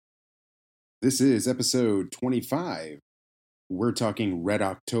This is episode 25. We're talking Red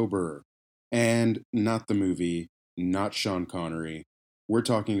October, and not the movie, not Sean Connery. We're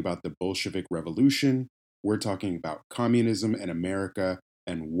talking about the Bolshevik Revolution. We're talking about communism in America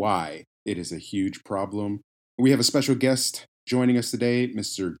and why it is a huge problem. We have a special guest joining us today.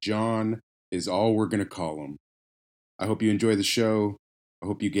 Mr. John is all we're going to call him. I hope you enjoy the show. I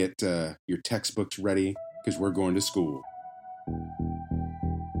hope you get your textbooks ready because we're going to school.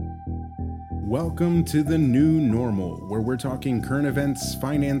 Welcome to the new normal, where we're talking current events,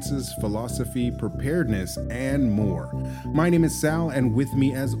 finances, philosophy, preparedness, and more. My name is Sal, and with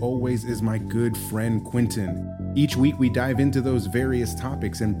me, as always, is my good friend Quentin. Each week, we dive into those various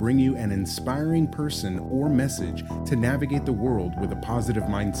topics and bring you an inspiring person or message to navigate the world with a positive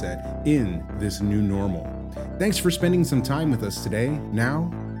mindset in this new normal. Thanks for spending some time with us today.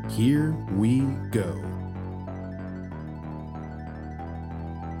 Now, here we go.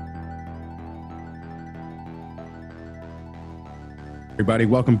 Everybody,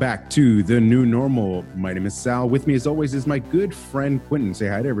 welcome back to the new normal. My name is Sal. With me, as always, is my good friend Quentin. Say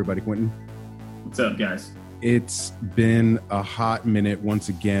hi to everybody, Quentin. What's up, guys? It's been a hot minute once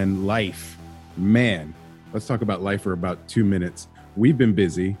again. Life, man. Let's talk about life for about 2 minutes. We've been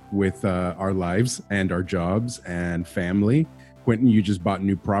busy with our lives and our jobs and family. Quentin, you just bought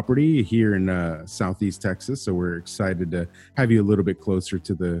new property here in Southeast Texas, so we're excited to have you a little bit closer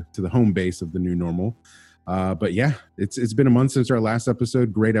to the home base of the new normal. But yeah, it's been a month since our last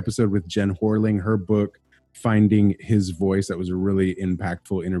episode. Great episode with Jen Horling, her book, Finding His Voice. That was a really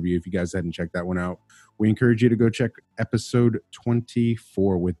impactful interview. If you guys hadn't checked that one out, we encourage you to go check episode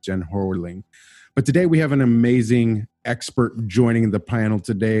 24 with Jen Horling. But today we have an amazing expert joining the panel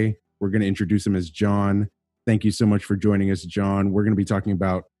today. We're going to introduce him as John. Thank you so much for joining us, John. We're going to be talking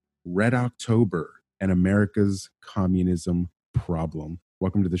about Red October and America's communism problem.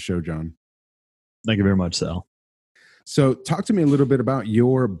 Welcome to the show, John. Thank you very much, Sal. So talk to me a little bit about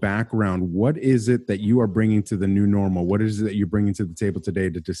your background. What is it that you are bringing to the new normal? What is it that you're bringing to the table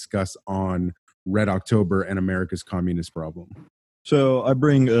today to discuss on Red October and America's communist problem? So I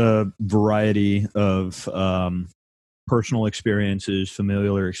bring a variety of personal experiences,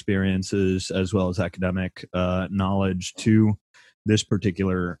 familial experiences, as well as academic knowledge to this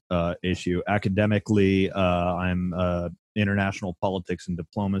particular issue. Academically, I'm international politics and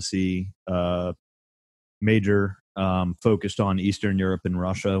diplomacy major, focused on Eastern Europe and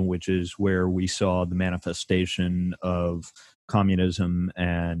Russia, which is where we saw the manifestation of communism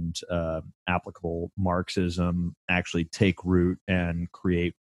and applicable Marxism actually take root and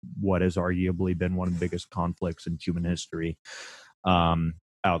create what has arguably been one of the biggest conflicts in human history.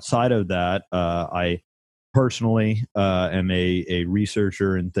 Outside of that, I personally am a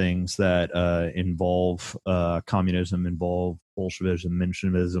researcher in things that involve communism, involve Bolshevism,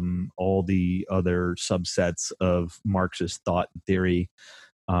 Menshevism, all the other subsets of Marxist thought and theory.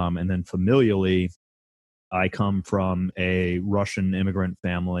 And then familially, I come from a Russian immigrant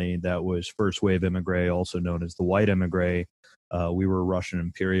family that was first wave immigrant, also known as the white immigrant. We were Russian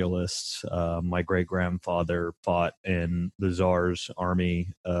imperialists. My great-grandfather fought in the Tsar's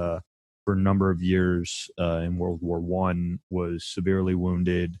army for a number of years in World War I, was severely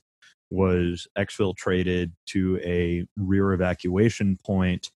wounded, was exfiltrated to a rear evacuation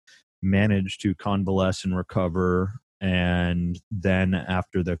point, managed to convalesce and recover, and then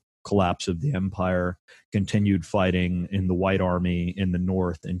after the collapse of the empire, continued fighting in the White Army in the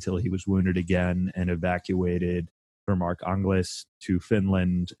north until he was wounded again and evacuated from Arkhangelsk to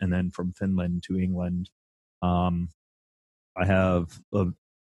Finland, and then from Finland to England. I have a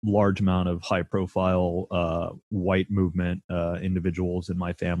large amount of high-profile white movement individuals in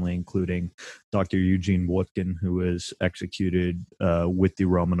my family, including Dr. Eugene Wotkin, who was executed with the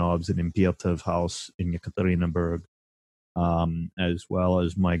Romanovs in Impiatov House in Yekaterinburg, as well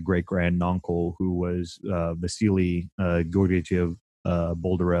as my great-granduncle, who was Vasily Georgiev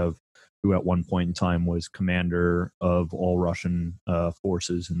Boldarev, who at one point in time was commander of all Russian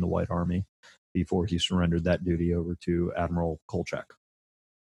forces in the White Army before he surrendered that duty over to Admiral Kolchak.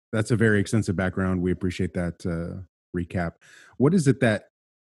 That's a very extensive background. We appreciate that recap. What is it that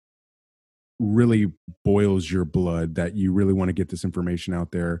really boils your blood, that you really want to get this information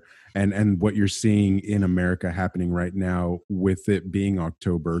out there, and what you're seeing in America happening right now with it being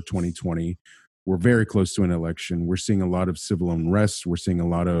October 2020? We're very close to an election. We're seeing a lot of civil unrest. We're seeing a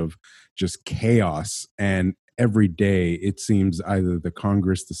lot of just chaos. And every day, it seems either the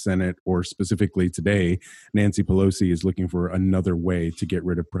Congress, the Senate, or specifically today, Nancy Pelosi is looking for another way to get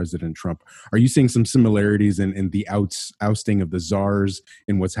rid of President Trump. Are you seeing some similarities in the ousting of the czars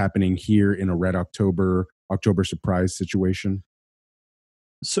in what's happening here in a Red October surprise situation?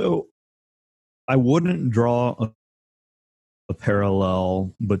 So I wouldn't draw a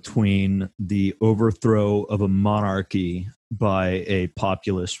parallel between the overthrow of a monarchy by a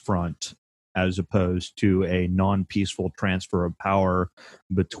populist front as opposed to a non-peaceful transfer of power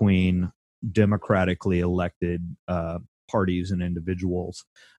between democratically elected parties and individuals.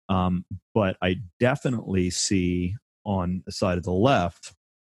 But I definitely see on the side of the left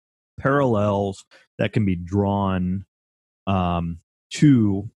parallels that can be drawn um,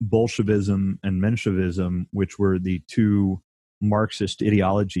 to Bolshevism and Menshevism, which were the two Marxist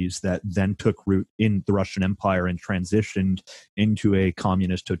ideologies that then took root in the Russian Empire and transitioned into a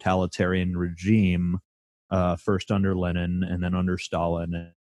communist totalitarian regime, first under Lenin and then under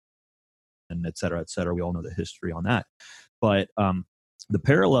Stalin, and et cetera, et cetera. We all know the history on that. But the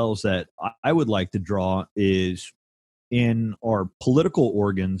parallels that I would like to draw is in our political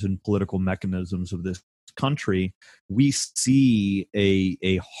organs and political mechanisms of this country, we see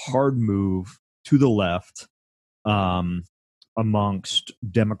a hard move to the left amongst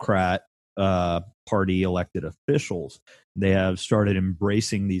Democrat party elected officials. They have started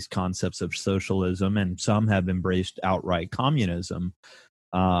embracing these concepts of socialism, and some have embraced outright communism.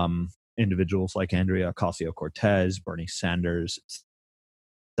 Individuals like Andrea Ocasio-Cortez, Bernie Sanders,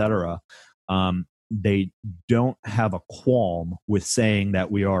 etc. They don't have a qualm with saying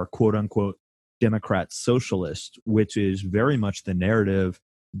that we are quote unquote Democrat socialist, which is very much the narrative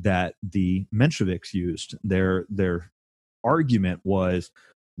that the Mensheviks used. Their argument was,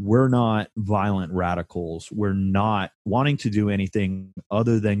 we're not violent radicals. We're not wanting to do anything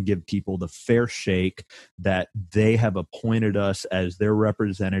other than give people the fair shake that they have appointed us as their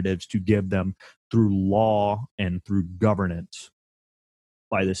representatives to give them through law and through governance.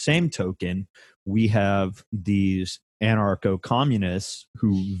 By the same token, we have these anarcho-communists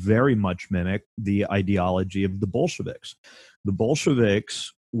who very much mimic the ideology of the Bolsheviks. The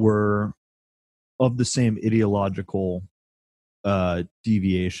Bolsheviks were of the same ideological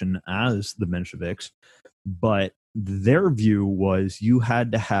deviation as the Mensheviks, but their view was you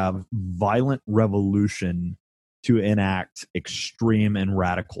had to have violent revolution to enact extreme and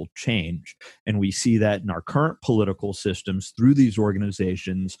radical change. And we see that in our current political systems through these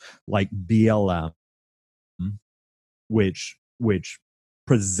organizations like BLM, which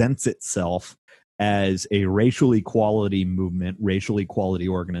presents itself as a racial equality movement, racial equality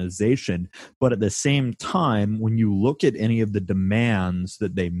organization. But at the same time, when you look at any of the demands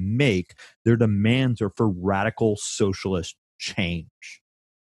that they make, their demands are for radical socialist change.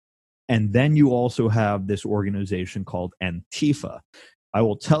 And then you also have this organization called Antifa. I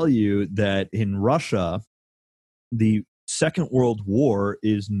will tell you that in Russia, the Second World War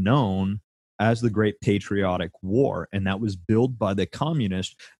is known as the Great Patriotic War, and that was billed by the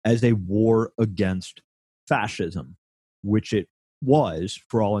communists as a war against fascism, which it was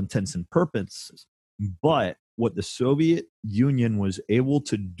for all intents and purposes. But what the Soviet Union was able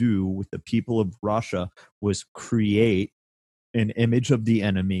to do with the people of Russia was create an image of the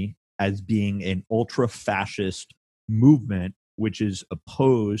enemy as being an ultra-fascist movement, which is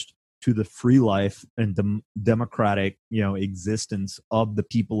opposed to the free life and democratic, existence of the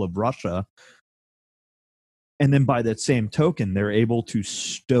people of Russia. And then by that same token, they're able to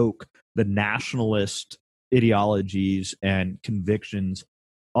stoke the nationalist ideologies and convictions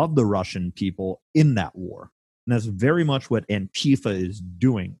of the Russian people in that war. And that's very much what Antifa is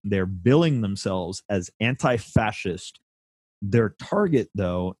doing. They're billing themselves as anti-fascist. Their target,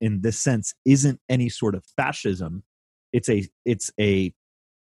 though, in this sense, isn't any sort of fascism. It's a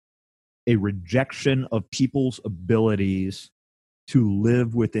rejection of people's abilities to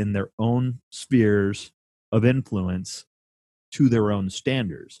live within their own spheres of influence to their own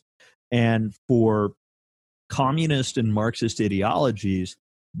standards. And for communist and Marxist ideologies,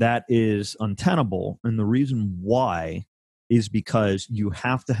 that is untenable. And the reason why is because you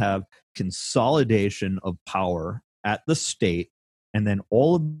have to have consolidation of power at the state, and then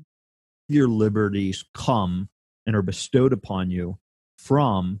all of your liberties come and are bestowed upon you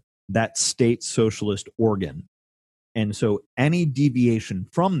from that state socialist organ. And so any deviation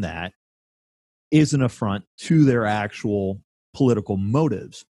from that is an affront to their actual political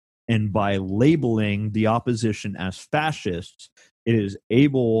motives. And by labeling the opposition as fascists, it is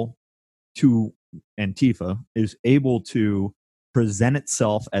able to, Antifa is able to present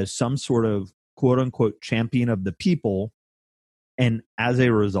itself as some sort of quote unquote champion of the people, and as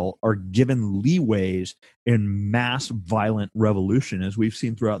a result are given leeways in mass violent revolution, as we've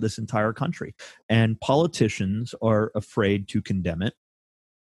seen throughout this entire country. And politicians are afraid to condemn it.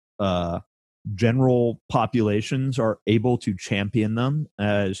 General populations are able to champion them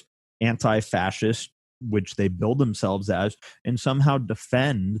as anti-fascist which they build themselves as, and somehow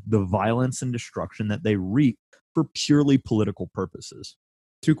defend the violence and destruction that they reap for purely political purposes.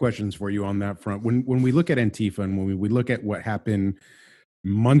 Two questions for you on that front. When we look at Antifa and when we look at what happened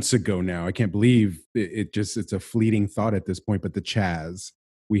months ago now, I can't believe it's a fleeting thought at this point, but the Chaz,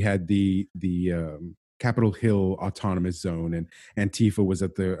 we had the Capitol Hill Autonomous Zone, and Antifa was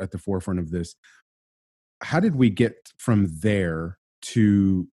at the forefront of this. How did we get from there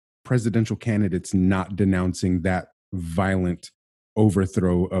to presidential candidates not denouncing that violent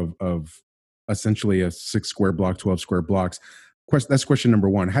overthrow of essentially a 6 square block, 12 square blocks? That's question number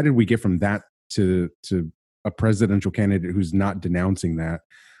one. How did we get from that to a presidential candidate who's not denouncing that?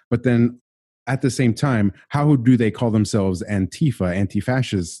 But then at the same time, how do they call themselves Antifa,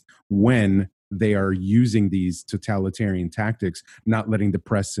 anti-fascists, when they are using these totalitarian tactics, not letting the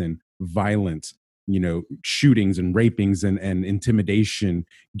press in, violence, shootings and rapings and intimidation,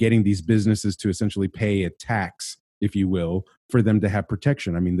 getting these businesses to essentially pay a tax, if you will, for them to have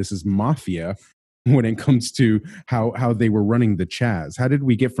protection? I mean, this is mafia when it comes to how they were running the Chaz. How did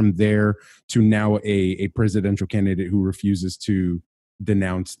we get from there to now a presidential candidate who refuses to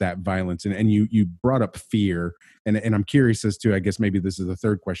denounce that violence? And you brought up fear, and I'm curious as to, I guess maybe this is the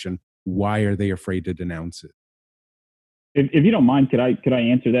third question, why are they afraid to denounce it? If you don't mind, could I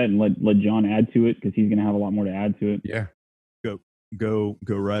answer that and let John add to it, because he's going to have a lot more to add to it? Yeah, go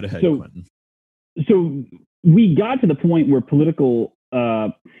right ahead, Quentin. So we got to the point where political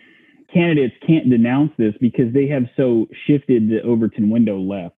candidates can't denounce this because they have so shifted the Overton window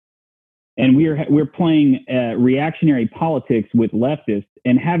left, and we're playing reactionary politics with leftists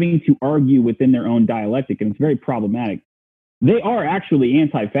and having to argue within their own dialectic, and it's very problematic. They are actually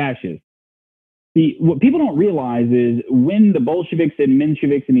anti-fascist. See, what people don't realize is when the Bolsheviks and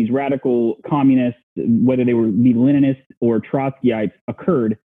Mensheviks and these radical communists, whether they were the Leninists or Trotskyites,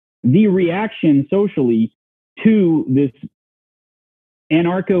 occurred, the reaction socially to this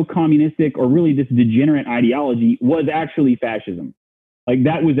anarcho-communistic, or really this degenerate ideology, was actually fascism. Like,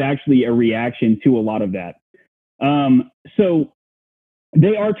 that was actually a reaction to a lot of that. So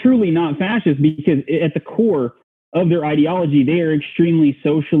they are truly not fascist because at the core of their ideology, they are extremely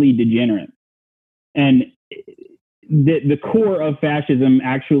socially degenerate. And the core of fascism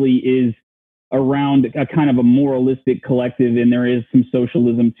actually is around a kind of a moralistic collective, and there is some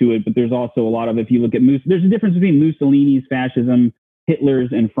socialism to it, but there's also a lot of, if you look at there's a difference between Mussolini's fascism, Hitler's,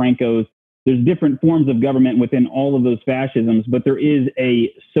 and Franco's. There's different forms of government within all of those fascisms, but there is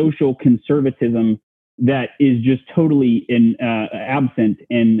a social conservatism that is just totally absent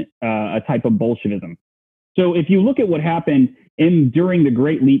in a type of Bolshevism. So if you look at what happened during the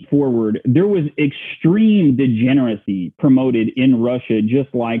Great Leap Forward, there was extreme degeneracy promoted in Russia,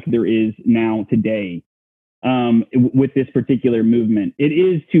 just like there is now today with this particular movement. It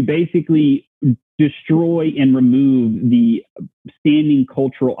is to basically destroy and remove the standing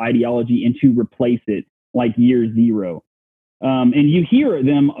cultural ideology and to replace it like year zero. And you hear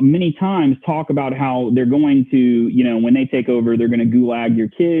them many times talk about how they're going to, when they take over, they're going to gulag your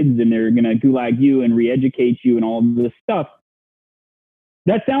kids and they're going to gulag you and re-educate you and all this stuff.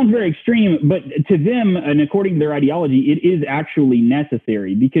 That sounds very extreme, but to them, and according to their ideology, it is actually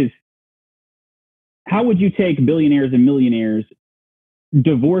necessary, because how would you take billionaires and millionaires,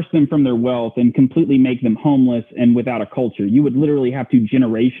 divorce them from their wealth, and completely make them homeless and without a culture? You would literally have to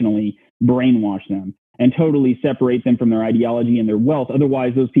generationally brainwash them and totally separate them from their ideology and their wealth.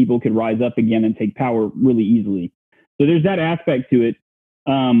 Otherwise, those people could rise up again and take power really easily. So there's that aspect to it.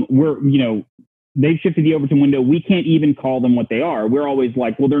 They've shifted the Overton window. We can't even call them what they are. We're always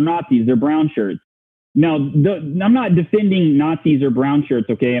like, well, they're Nazis, they're brown shirts. Now, I'm not defending Nazis or brown shirts,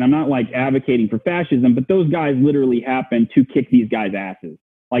 okay? And I'm not like advocating for fascism, but those guys literally happened to kick these guys' asses.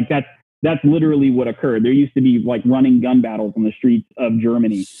 Like that's literally what occurred. There used to be like running gun battles on the streets of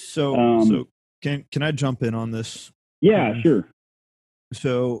Germany. So can I jump in on this? Yeah, sure.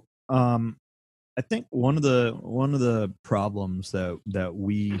 So I think one of the problems that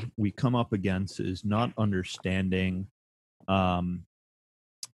we come up against is not understanding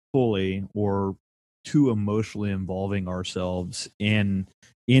fully, or too emotionally involving ourselves in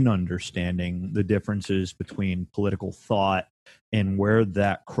understanding the differences between political thought and where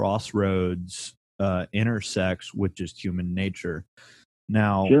that crossroads intersects with just human nature.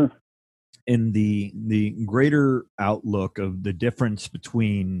 Now, sure. In the greater outlook of the difference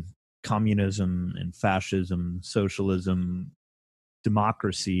between communism and fascism, socialism,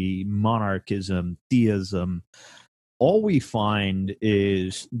 democracy, monarchism, theism, all we find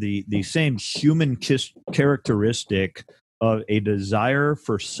is the same human characteristic of a desire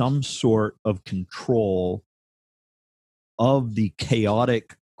for some sort of control of the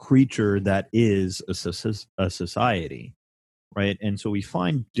chaotic creature that is a society, right? And so we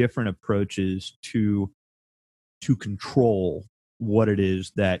find different approaches to control what it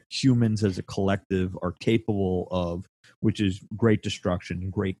is that humans as a collective are capable of, which is great destruction,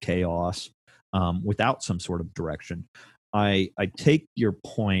 great chaos, without some sort of direction. I take your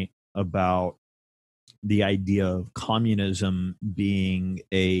point about the idea of communism being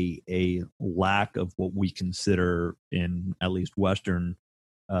a lack of what we consider in at least Western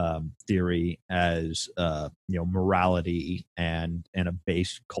theory as morality and a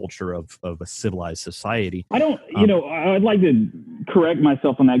base culture of a civilized society. I don't, I'd like to correct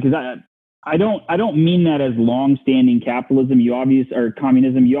myself on that, because I don't mean that as long-standing capitalism. Or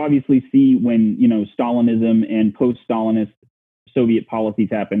communism. You obviously see when Stalinism and post-Stalinist Soviet policies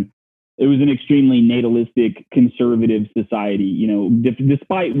happen. It was an extremely natalistic, conservative society.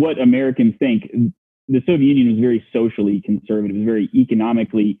 Despite what Americans think, the Soviet Union was very socially conservative. It was very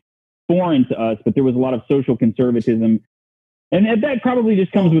economically foreign to us, but there was a lot of social conservatism. And that probably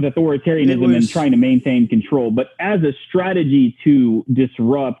just comes with authoritarianism and trying to maintain control. But as a strategy to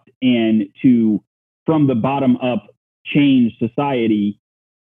disrupt and to, from the bottom up, change society,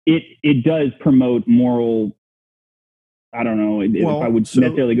 it does promote moral, I don't know if I would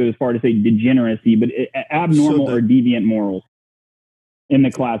necessarily go as far to say degeneracy, but abnormal or deviant morals in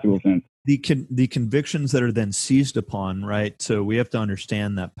the classical sense. The convictions that are then seized upon, right? So we have to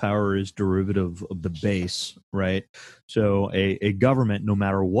understand that power is derivative of the base, right? So a government, no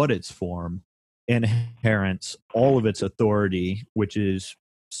matter what its form, inherits all of its authority, which is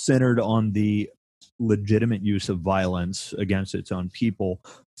centered on the legitimate use of violence against its own people,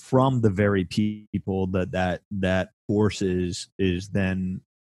 from the very people that force is then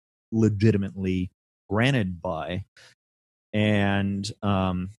legitimately granted by. And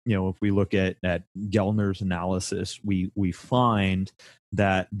if we look at Gellner's analysis, we find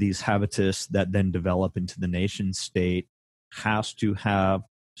that these habitus that then develop into the nation state has to have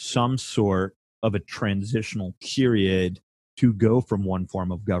some sort of a transitional period to go from one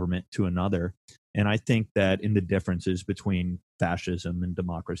form of government to another. And I think that in the differences between fascism and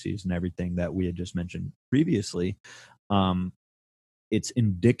democracies and everything that we had just mentioned previously, it's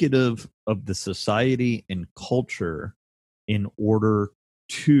indicative of the society and culture in order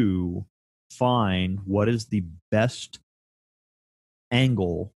to find what is the best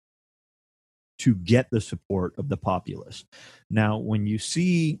angle to get the support of the populace. Now, when you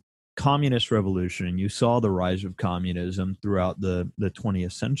see communist revolution and you saw the rise of communism throughout the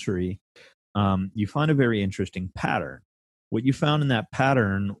 20th century, you find a very interesting pattern. What you found in that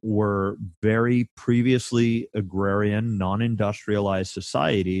pattern were very previously agrarian, non-industrialized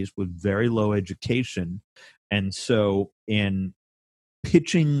societies with very low education. And so in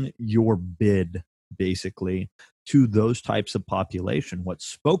pitching your bid, basically, to those types of population, what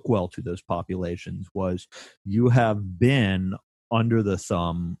spoke well to those populations was you have been under the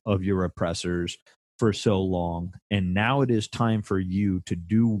thumb of your oppressors for so long, and now it is time for you to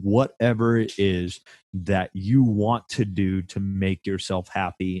do whatever it is that you want to do to make yourself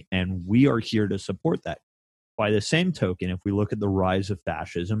happy, and we are here to support that. By the same token, if we look at the rise of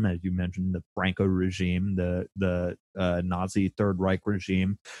fascism, as you mentioned, the Franco regime, the Nazi Third Reich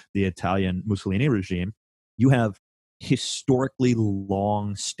regime, the Italian Mussolini regime, you have historically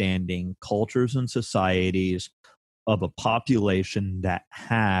long-standing cultures and societies of a population that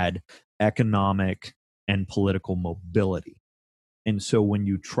had economic and political mobility. And so when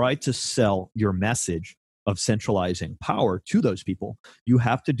you try to sell your message of centralizing power to those people, you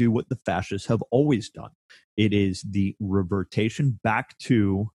have to do what the fascists have always done. It is the revertation back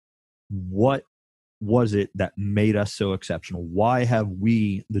to what was it that made us so exceptional? Why have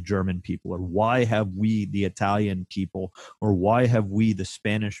we, the German people, or why have we, the Italian people, or why have we, the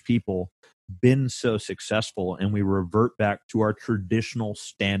Spanish people, been so successful? And we revert back to our traditional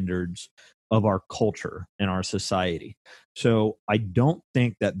standards of our culture and our society. So I don't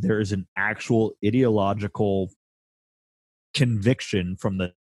think that there is an actual ideological conviction from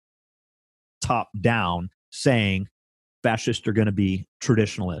the top down saying fascists are going to be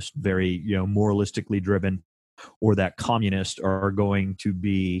traditionalist, very moralistically driven, or that communists are going to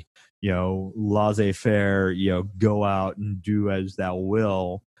be laissez-faire, go out and do as thou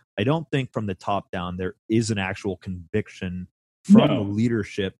will. I don't think from the top down there is an actual conviction from the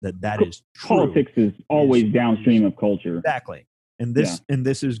leadership that is true. Politics is always downstream of culture. Exactly. And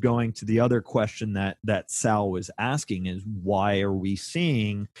this is going to the other question that Sal was asking, is why are we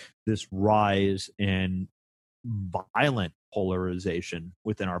seeing this rise in violent polarization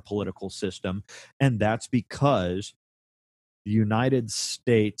within our political system? And that's because the United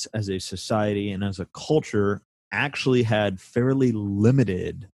States as a society and as a culture actually had fairly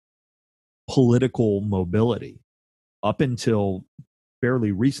limited political mobility up until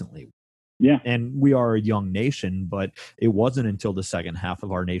fairly recently. Yeah. And we are a young nation, but it wasn't until the second half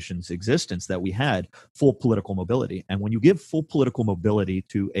of our nation's existence that we had full political mobility. And when you give full political mobility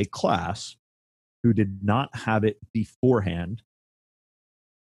to a class who did not have it beforehand,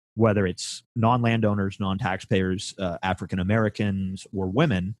 whether it's non-landowners, non-taxpayers, African Americans, or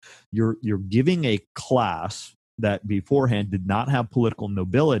women, you're giving a class that beforehand did not have political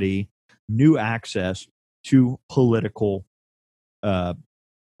nobility new access to political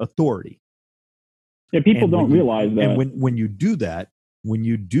authority. Yeah, people don't realize that. And when you do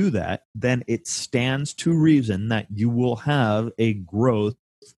that, then it stands to reason that you will have a growth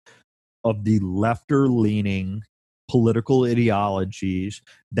of the lefter-leaning political ideologies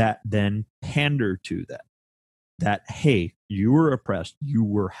that then pander to that. That, hey, you were oppressed, you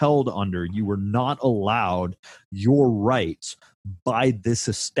were held under, you were not allowed your rights by this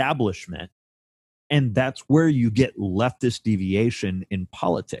establishment. And that's where you get leftist deviation in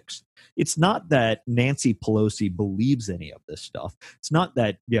politics. It's not that Nancy Pelosi believes any of this stuff. It's not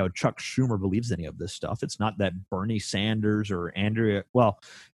that Chuck Schumer believes any of this stuff. It's not that Bernie Sanders or Andrea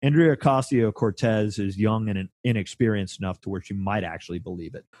Ocasio-Cortez is young and inexperienced enough to where she might actually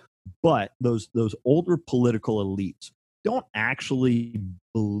believe it. But those older political elites don't actually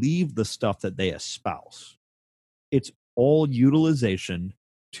believe the stuff that they espouse. It's all utilization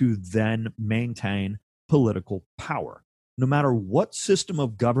to then maintain political power. No matter what system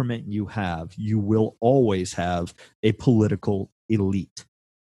of government you have, you will always have a political elite.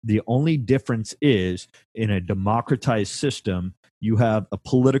 The only difference is in a democratized system, you have a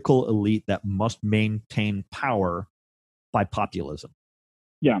political elite that must maintain power by populism.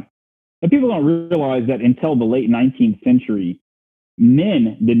 Yeah. And people don't realize that until the late 19th century,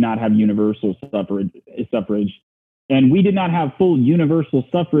 men did not have universal suffrage. And we did not have full universal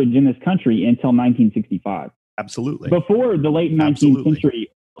suffrage in this country until 1965. Absolutely. Before the late 19th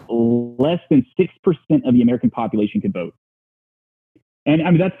century, less than 6% of the American population could vote. And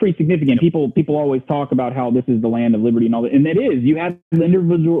I mean, that's pretty significant. Yep. People always talk about how this is the land of liberty and all that. And it is. You had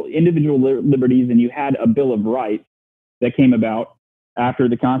individual liberties, and you had a Bill of Rights that came about after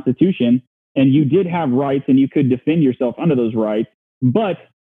the Constitution. And you did have rights, and you could defend yourself under those rights, but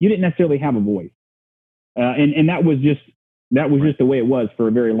you didn't necessarily have a voice. And that was just the way it was for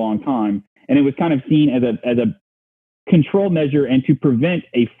a very long time. And it was kind of seen as a control measure and to prevent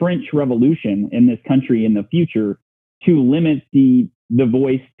a French Revolution in this country in the future, to limit the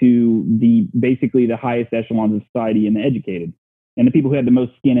voice to basically the highest echelons of society and the educated and the people who had the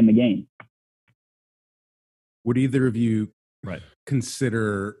most skin in the game. Would either of you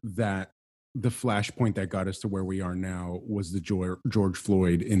consider that the flashpoint that got us to where we are now was the George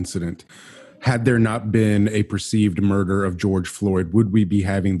Floyd incident? Had there not been a perceived murder of George Floyd, would we be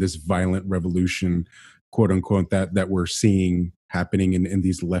having this violent revolution, quote unquote, that we're seeing happening in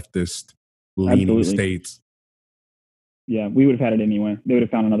these leftist leaning states? Yeah, we would have had it anyway. They would have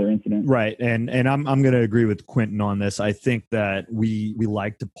found another incident. Right. And I'm going to agree with Quentin on this. I think that we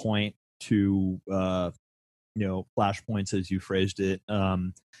like to point to flashpoints, as you phrased it,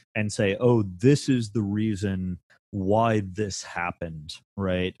 and say, oh, this is the reason why this happened,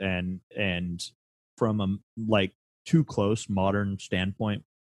 right? And from a too close modern standpoint,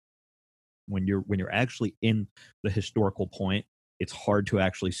 when you're actually in the historical point, it's hard to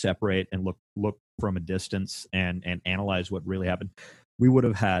actually separate and look from a distance and analyze what really happened. We would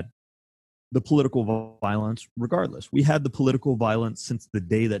have had the political violence regardless. We had the political violence since the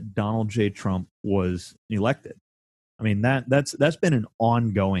day that Donald J. Trump was elected. I mean, that's been an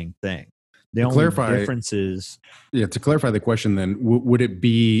ongoing thing. The only difference is... Yeah, to clarify the question then, would it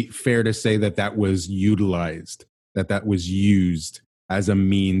be fair to say that was utilized, that was used as a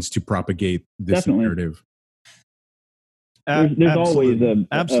means to propagate this narrative? There's always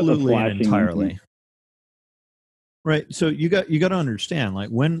absolutely a and entirely. Right. So you got to understand,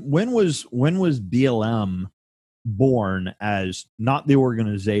 when was BLM born as not the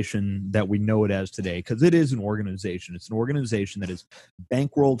organization that we know it as today? Because it is an organization. It's an organization that is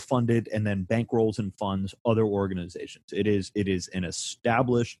bankrolled, funded, and then bankrolls and funds other organizations. It is an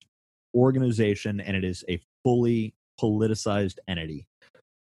established organization, and it is a fully politicized entity.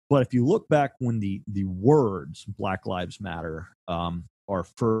 But if you look back when the words Black Lives Matter are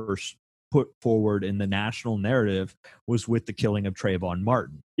first put forward in the national narrative, was with the killing of Trayvon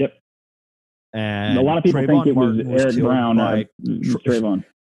Martin. Yep. And a lot of people think it was Eric Brown or Trayvon.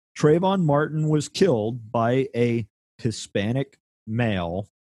 Trayvon Martin was killed by a Hispanic male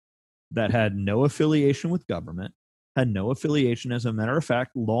that had no affiliation with government, had no affiliation. As a matter of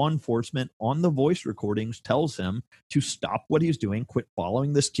fact, law enforcement on the voice recordings tells him to stop what he's doing, quit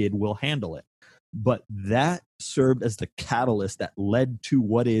following this kid, we'll handle it. But that served as the catalyst that led to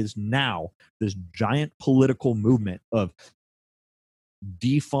what is now this giant political movement of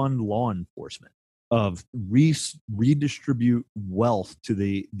defund law enforcement, of redistribute wealth to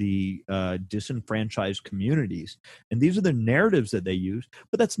the disenfranchised communities. And these are the narratives that they use,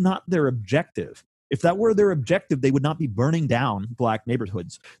 but that's not their objective. If that were their objective, they would not be burning down black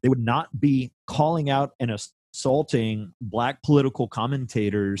neighborhoods. They would not be calling out and assaulting black political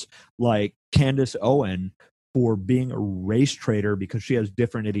commentators like Candace Owen for being a race traitor because she has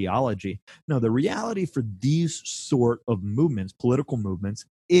different ideology. No, the reality for these sort of movements, political movements,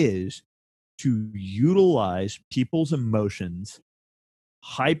 is to utilize people's emotions,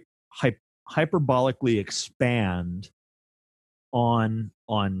 hyperbolically expand on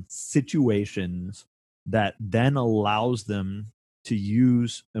situations that then allows them to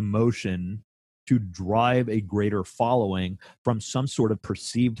use emotion to drive a greater following from some sort of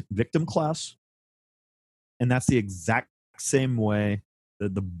perceived victim class. And that's the exact same way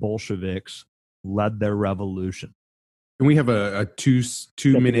that the Bolsheviks led their revolution. Can we have a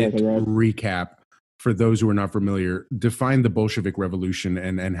two-minute recap for those who are not familiar? Define the Bolshevik Revolution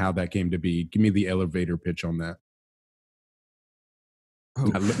and how that came to be. Give me the elevator pitch on that. Oh.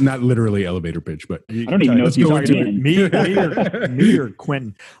 Not literally elevator pitch, but I don't even know if you're talking me or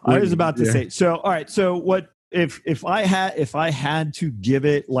Quentin. I was about to say. So, all right. So, what if I had to give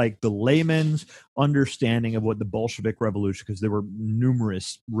it like the layman's understanding of what the Bolshevik Revolution, because there were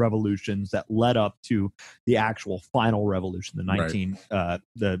numerous revolutions that led up to the actual final revolution, the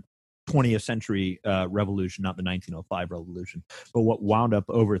 20th century revolution, not the 1905 revolution, but what wound up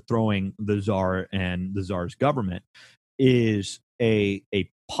overthrowing the Tsar and the Tsar's government is a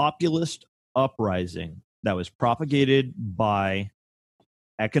populist uprising that was propagated by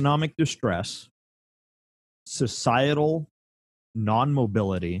economic distress, societal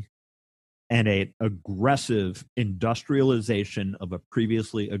non-mobility, and an aggressive industrialization of a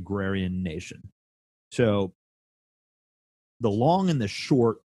previously agrarian nation. So the long and the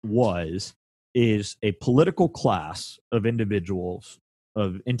short is a political class of individuals,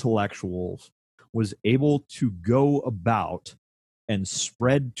 of intellectuals, was able to go about and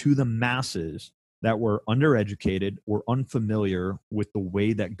spread to the masses that were undereducated or unfamiliar with the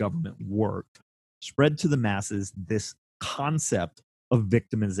way that government worked, spread to the masses this concept of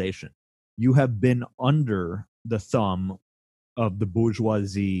victimization. You have been under the thumb of the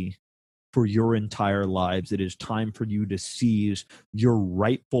bourgeoisie for your entire lives. It is time for you to seize your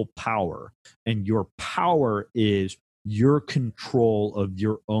rightful power. And your power is your control of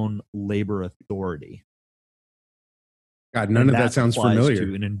your own labor authority. God, none of that sounds familiar.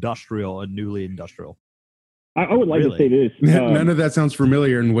 To a newly industrial. I would like to say this. None of that sounds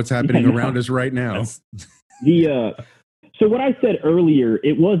familiar in what's happening around us right now. So what I said earlier,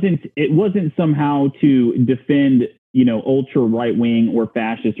 it wasn't somehow to defend, ultra right wing or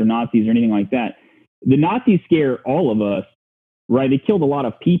fascists or Nazis or anything like that. The Nazis scare all of us, right? They killed a lot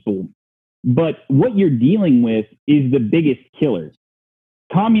of people, but what you're dealing with is the biggest killer.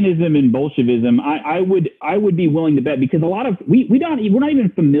 Communism and Bolshevism, I would be willing to bet, because a lot of we're not even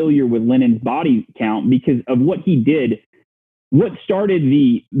familiar with Lenin's body count because of what he did. What started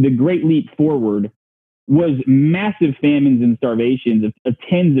the Great Leap Forward was massive famines and starvations of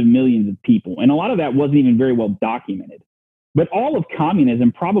tens of millions of people, and a lot of that wasn't even very well documented. But all of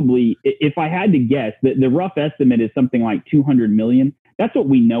communism, probably, if I had to guess, the rough estimate is something like 200 million. That's what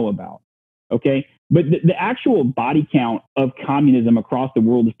we know about. Okay. But the actual body count of communism across the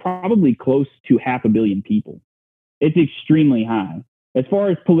world is probably close to 500 million people. It's extremely high. As far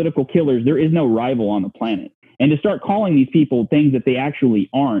as political killers, there is no rival on the planet. And to start calling these people things that they actually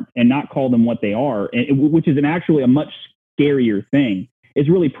aren't and not call them what they are, which is actually a much scarier thing, is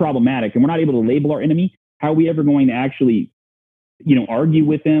really problematic. And we're not able to label our enemy. How are we ever going to actually, argue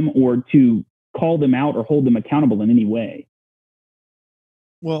with them or to call them out or hold them accountable in any way?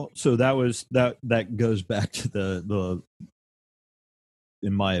 Well, so that goes back to the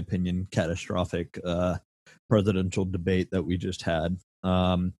in my opinion, catastrophic presidential debate that we just had.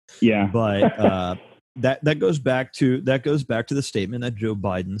 But that goes back to the statement that Joe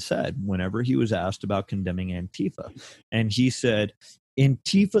Biden said whenever he was asked about condemning Antifa, and he said,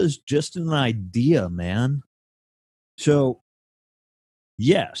 "Antifa is just an idea, man." So,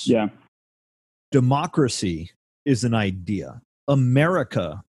 yes, democracy is an idea.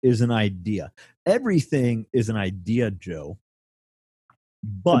 America is an idea. Everything is an idea, Joe.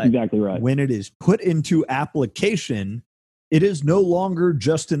 But that's exactly right. When it is put into application, it is no longer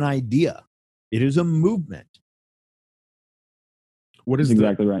just an idea. It is a movement. What is That's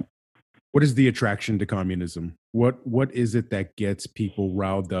exactly right. What is the attraction to communism? What is it that gets people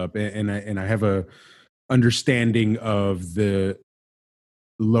riled up? And I have a understanding of the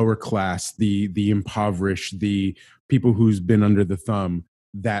lower class, the impoverished, the people who's been under the thumb,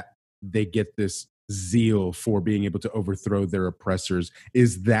 that they get this zeal for being able to overthrow their oppressors.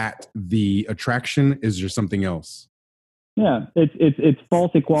 Is that the attraction? Is there something else? Yeah, it's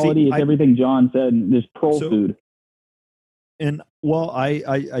false equality. It's everything John said. This troll food. And well,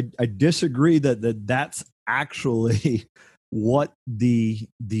 I disagree that's actually what the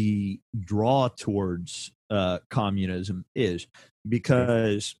draw towards communism is,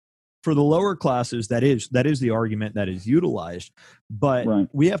 because for the lower classes that is the argument that is utilized, but Right.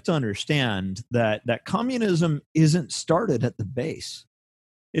 we have to understand that communism isn't started at the base.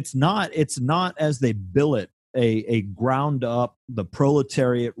 It's not as they bill it, a ground up, the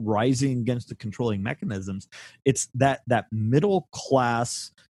proletariat rising against the controlling mechanisms. It's that middle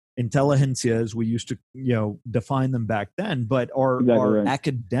class intelligentsia, as we used to define them back then, but our right.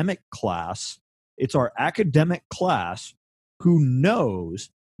 academic class. It's our academic class who knows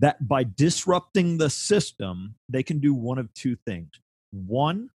that by disrupting the system, they can do one of two things.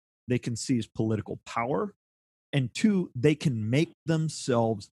 One, they can seize political power, and two, they can make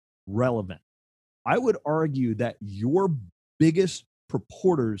themselves relevant. I would argue that your biggest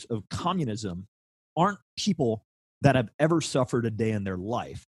purporters of communism aren't people that have ever suffered a day in their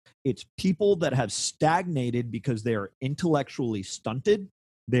life. It's people that have stagnated because they are intellectually stunted.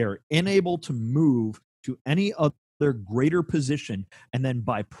 They're unable to move to any other greater position. And then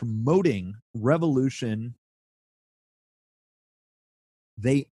by promoting revolution,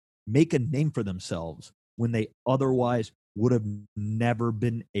 they make a name for themselves when they otherwise would have never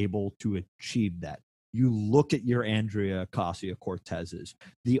been able to achieve that. You look at your Andrea Ocasio-Cortez's.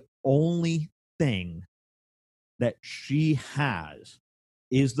 The only thing that she has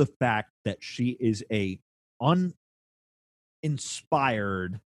is the fact that she is a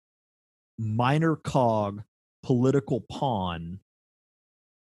uninspired minor cog political pawn,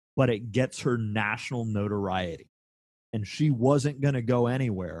 but it gets her national notoriety. And she wasn't going to go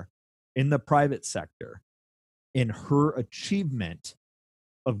anywhere in the private sector. In her achievement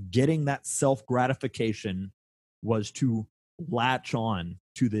of getting that self-gratification was to latch on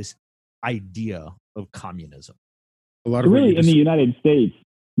to this idea of communism. A lot of really in the United States,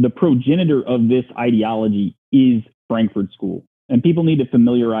 the progenitor of this ideology is Frankfurt School. And people need to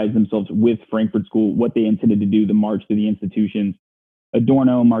familiarize themselves with Frankfurt School, what they intended to do, the march to the institutions.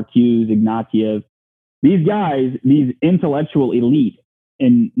 Adorno, Marcuse, Ignatieff, these guys, these intellectual elite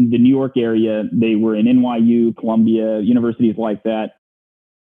in the New York area, they were in NYU, Columbia, universities like that,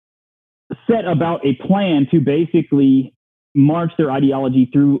 set about a plan to basically march their ideology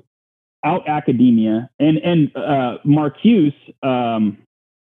throughout academia. And Marcuse,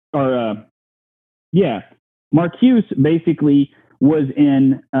 Marcuse basically was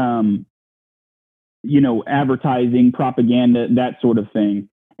in, advertising, propaganda, that sort of thing,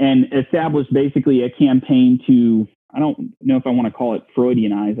 and established basically a campaign to, I don't know if I want to call it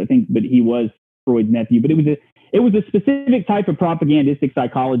Freudianize, I think, but he was Freud's nephew, but it was a specific type of propagandistic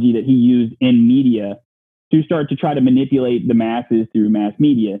psychology that he used in media to start to try to manipulate the masses through mass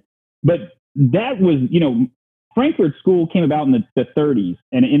media. But that was, Frankfurt School came about in the 30s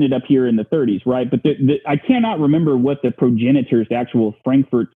and it ended up here in the 30s, right? But I cannot remember what the progenitors, the actual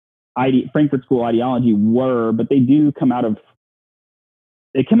Frankfurt School ideology were, but they do come out of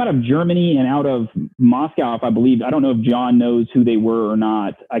Germany and out of Moscow, if I believe. I don't know if John knows who they were or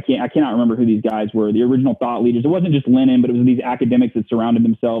not. I cannot remember who these guys were. The original thought leaders. It wasn't just Lenin, but it was these academics that surrounded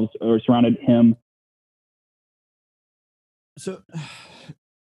themselves or surrounded him. So,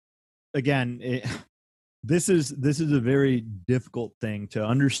 again, this is a very difficult thing to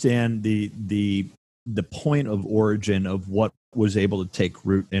understand the point of origin of what was able to take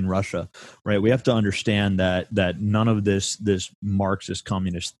root in Russia, right? We have to understand that none of this Marxist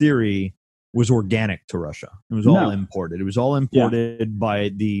communist theory was organic to Russia. It was all imported. It was all imported by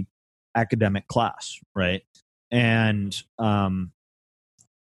the academic class, right? And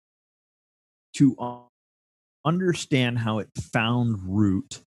to understand how it found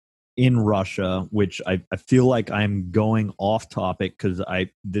root in Russia, which I feel like I'm going off topic because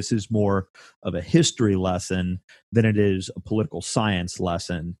this is more of a history lesson than it is a political science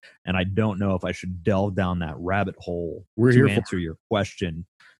lesson, and I don't know if I should delve down that rabbit hole to answer your question.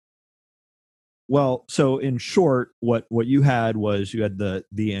 Well, so in short, what you had the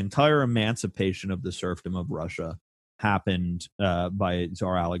entire emancipation of the serfdom of Russia happened by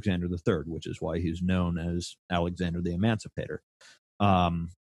Tsar Alexander III, which is why he's known as Alexander the Emancipator.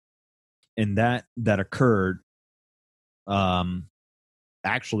 And that occurred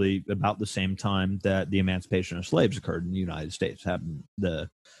actually about the same time that the emancipation of slaves occurred in the United States, happened the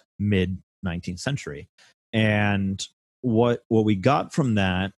mid 19th century. And what we got from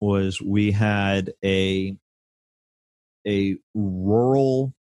that was we had a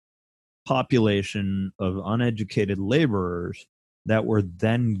rural population of uneducated laborers that were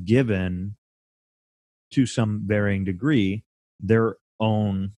then given, to some varying degree, their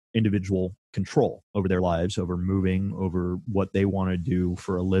own individual control over their lives, over moving, over what they want to do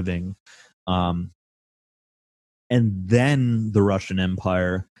for a living. And then the Russian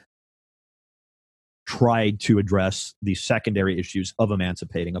Empire tried to address the secondary issues of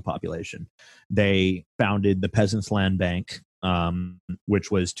emancipating a population. They founded the Peasants' Land Bank,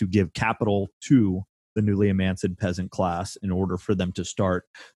 which was to give capital to the newly emancipated peasant class in order for them to start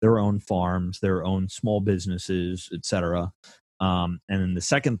their own farms, their own small businesses, etc. And then the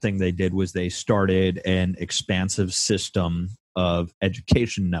second thing they did was they started an expansive system of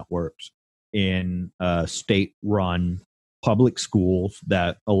education networks in state-run public schools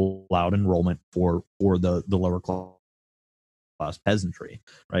that allowed enrollment for the lower class peasantry,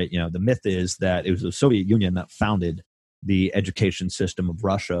 right? You know, the myth is that it was the Soviet Union that founded the education system of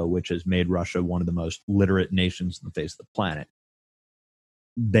Russia, which has made Russia one of the most literate nations on the face of the planet.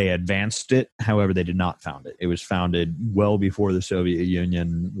 They advanced it, however, they did not found it. It was founded well before the Soviet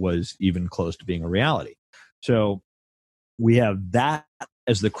Union was even close to being a reality. So we have that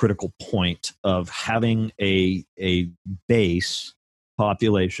as the critical point of having a base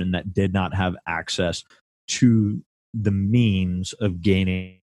population that did not have access to the means of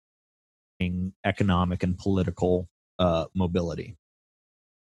gaining economic and political mobility.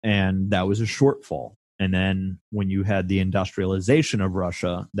 And that was a shortfall. And then when you had the industrialization of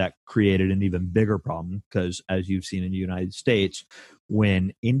Russia, that created an even bigger problem, because as you've seen in the United States,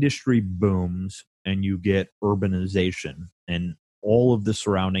 when industry booms and you get urbanization and all of the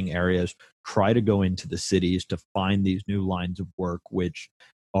surrounding areas try to go into the cities to find these new lines of work, which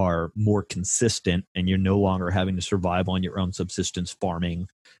are more consistent, and you're no longer having to survive on your own subsistence farming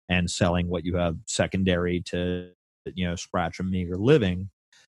and selling what you have secondary to, you know, scratch a meager living,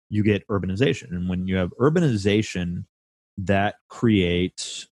 you get urbanization. And when you have urbanization, that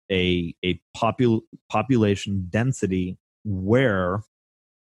creates a population density where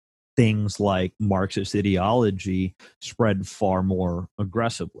things like Marxist ideology spread far more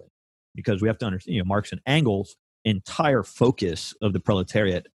aggressively. Because we have to understand, you know, Marx and Engels' entire focus of the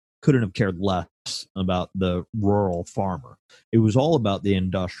proletariat couldn't have cared less about the rural farmer. It was all about the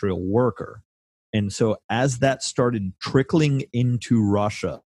industrial worker. And so as that started trickling into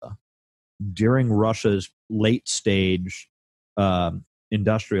Russia during Russia's late stage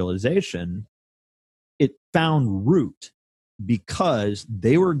industrialization, it found root because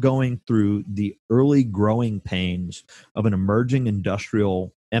they were going through the early growing pains of an emerging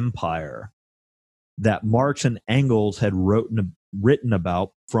industrial empire that Marx and Engels had written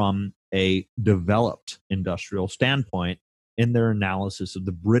about from a developed industrial standpoint in their analysis of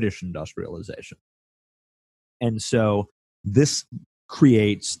the British industrialization. And so this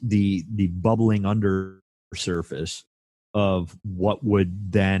creates the bubbling undersurface of what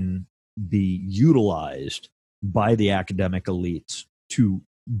would then be utilized by the academic elites to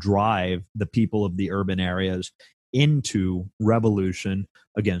drive the people of the urban areas into revolution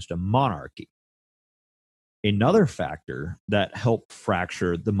against a monarchy. Another factor that helped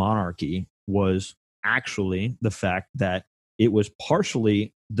fracture the monarchy was actually the fact that it was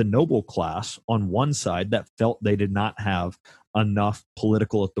partially the noble class on one side that felt they did not have enough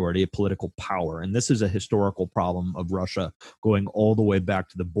political authority, political power. And this is a historical problem of Russia going all the way back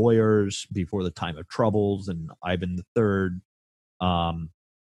to the Boyars before the time of Troubles and Ivan III.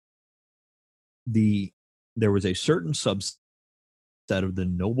 There was a certain subset of the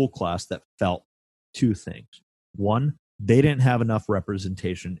noble class that felt two things. One, they didn't have enough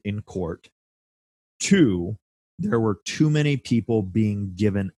representation in court. Two, there were too many people being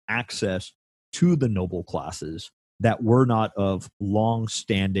given access to the noble classes that were not of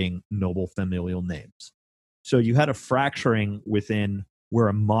long-standing noble familial names. So you had a fracturing within where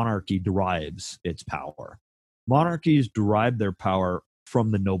a monarchy derives its power. Monarchies derive their power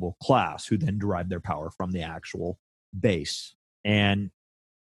from the noble class, who then derive their power from the actual base. And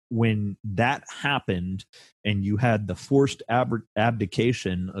when that happened and you had the forced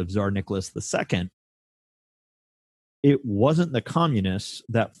abdication of Tsar Nicholas II, it wasn't the communists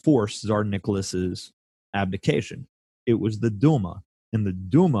that forced Tsar Nicholas's abdication. It was the Duma. And the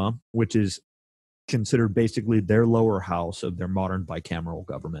Duma, which is considered basically their lower house of their modern bicameral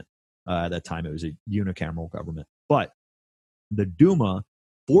government. At that time, it was a unicameral government. But the Duma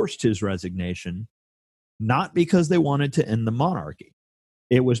forced his resignation, not because they wanted to end the monarchy.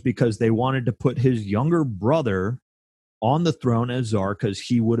 It was because they wanted to put his younger brother on the throne as czar because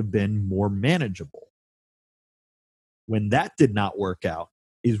he would have been more manageable. When that did not work out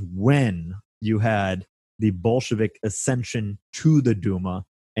is when you had the Bolshevik ascension to the Duma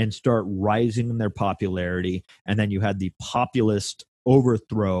and start rising in their popularity. And then you had the populist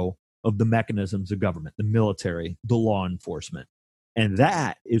overthrow of the mechanisms of government, the military, the law enforcement. And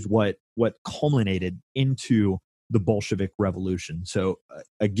that is what culminated into the Bolshevik Revolution. So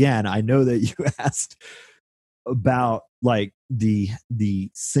again, I know that you asked about like the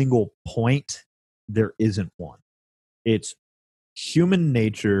single point. There isn't one. It's human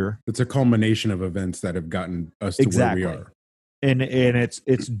nature. It's a culmination of events that have gotten us to Exactly. where we are. And it's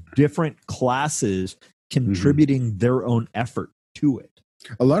different classes contributing their own effort to it.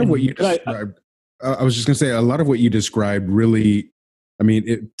 A lot of what you described, I was just going to say, a lot of what you described really, I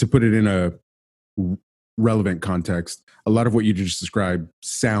mean, to put it in a relevant context, a lot of what you just described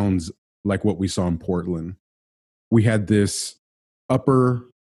sounds like what we saw in Portland. We had this upper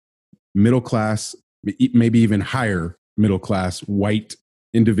middle class, maybe even higher middle class white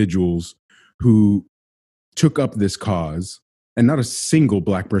individuals who took up this cause, and not a single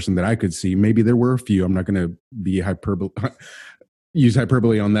black person that I could see. Maybe there were a few. I'm not going to be use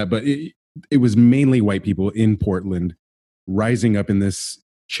hyperbole on that, but it was mainly white people in Portland rising up in this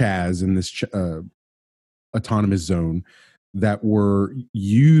Chaz, in this autonomous zone, that were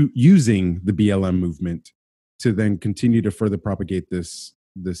using the BLM movement to then continue to further propagate this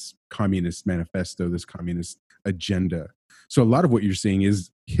communist manifesto, this communist agenda. So a lot of what you're seeing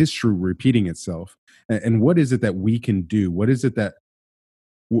is history repeating itself. And what is it that we can do? What is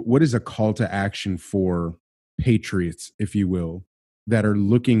a call to action for patriots, if you will, that are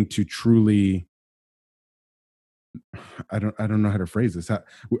looking to truly, I don't know how to phrase this.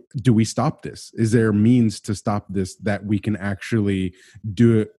 Do we stop this? Is there a means to stop this that we can actually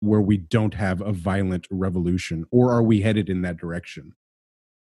do it where we don't have a violent revolution, or are we headed in that direction?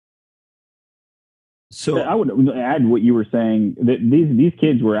 So I would add what you were saying, that these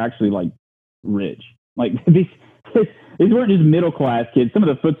kids were actually like rich. Like these weren't just middle class kids. Some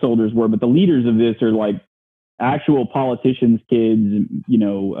of the foot soldiers were, but the leaders of this are like actual politicians' kids,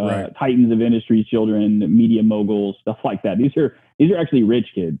 right. Titans of industry children, media moguls, stuff like that. These are actually rich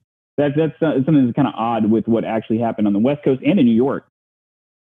kids. That's something that's kind of odd with what actually happened on the West Coast and in New York.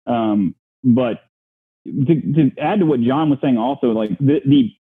 But to add to what John was saying, also, like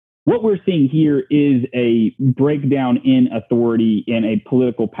what we're seeing here is a breakdown in authority in a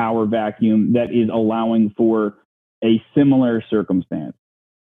political power vacuum that is allowing for a similar circumstance.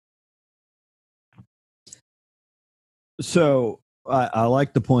 So I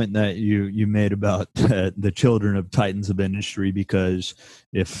like the point that you made about the children of titans of industry, because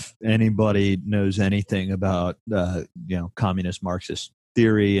if anybody knows anything about communist Marxist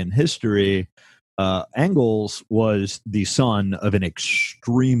theory and history, Engels was the son of an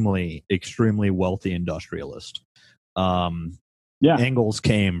extremely, extremely wealthy industrialist. Engels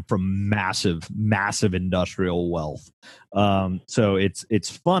came from massive, massive industrial wealth. So it's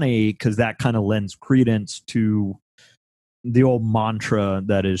funny because that kind of lends credence to the old mantra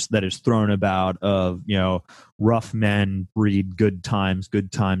that is thrown about of, rough men breed good times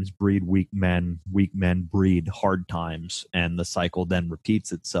breed weak men breed hard times, and the cycle then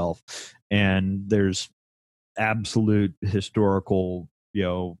repeats itself. And there's absolute historical,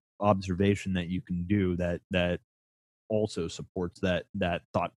 observation that you can do that also supports that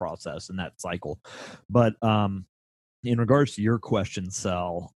thought process and that cycle. But in regards to your question,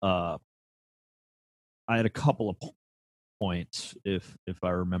 Sal, I had a couple of points, if I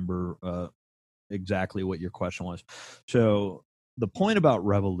remember exactly what your question was. So the point about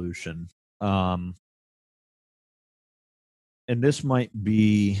revolution, and this might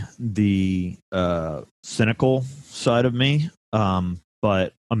be the cynical side of me,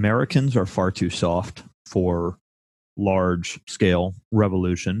 but Americans are far too soft for large scale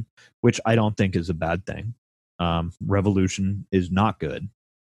revolution, which I don't think is a bad thing. Revolution is not good.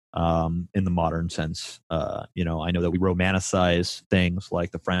 In the modern sense, I know that we romanticize things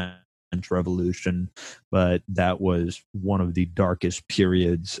like the French Revolution, but that was one of the darkest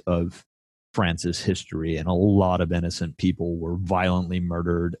periods of France's history, and a lot of innocent people were violently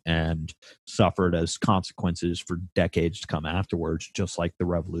murdered and suffered as consequences for decades to come afterwards, just like the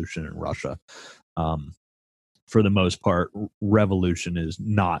revolution in Russia. For the most part, revolution is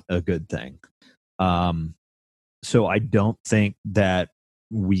not a good thing. So I don't think that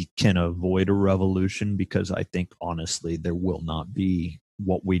we can avoid a revolution, because I think, honestly, there will not be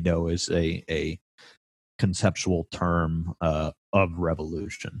what we know as a conceptual term of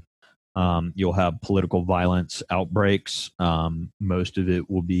revolution. You'll have political violence outbreaks. Most of it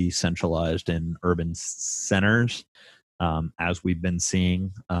will be centralized in urban centers. As we've been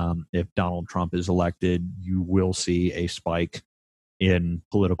seeing, if Donald Trump is elected, you will see a spike in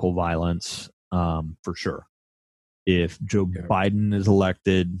political violence for sure. If Joe Biden is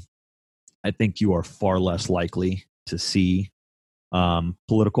elected, I think you are far less likely to see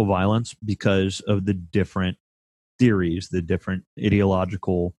political violence because of the different theories, the different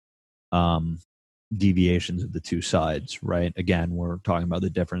ideological deviations of the two sides, right? Again, we're talking about the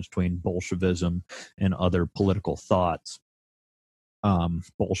difference between Bolshevism and other political thoughts.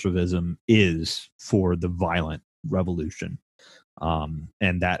 Bolshevism is for the violent revolution,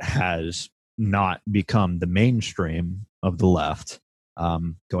 and that has not become the mainstream of the left.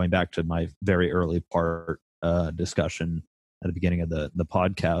 Going back to my very early part discussion at the beginning of the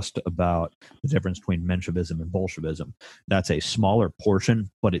podcast about the difference between Menshevism and Bolshevism, that's a smaller portion,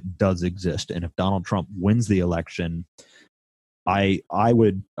 but it does exist. And if Donald Trump wins the election, I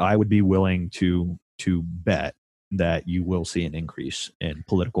would be willing to bet that you will see an increase in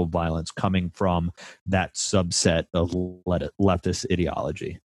political violence coming from that subset of leftist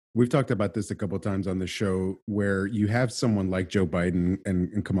ideology. We've talked about this a couple of times on the show, where you have someone like Joe Biden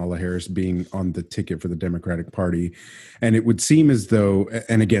and Kamala Harris being on the ticket for the Democratic Party. And it would seem as though,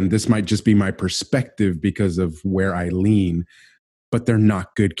 and again, this might just be my perspective because of where I lean, but they're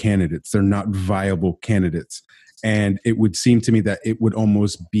not good candidates. They're not viable candidates. And it would seem to me that it would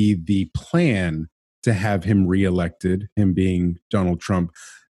almost be the plan to have him reelected, him being Donald Trump,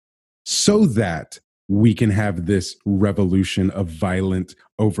 so that we can have this revolution of violent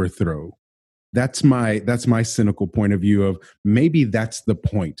overthrow. That's my cynical point of view of maybe that's the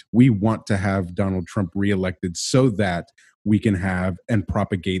point. We want to have Donald Trump reelected so that we can have and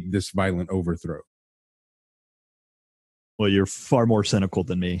propagate this violent overthrow. Well, you're far more cynical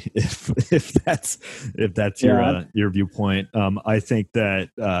than me if that's your viewpoint. I think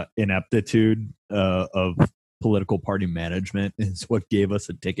that ineptitude of political party management is what gave us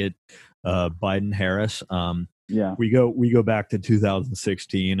a ticket, Biden Harris. We go back to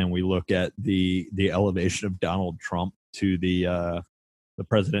 2016 and we look at the elevation of Donald Trump to the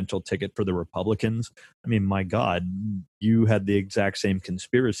presidential ticket for the Republicans. I mean, my God, you had the exact same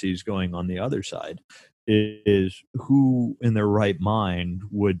conspiracies going on the other side. Is who in their right mind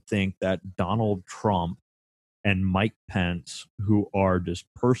would think that Donald Trump and Mike Pence, who are just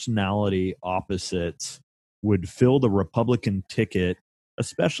personality opposites, would fill the Republican ticket,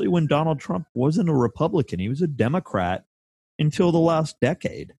 especially when Donald Trump wasn't a Republican. He was a Democrat until the last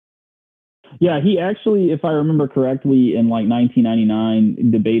decade. Yeah, he actually, if I remember correctly, in like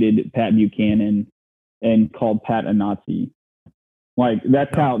 1999, debated Pat Buchanan and called Pat a Nazi. Like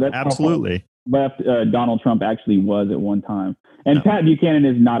that's absolutely. How left Donald Trump actually was at one time. And Pat Buchanan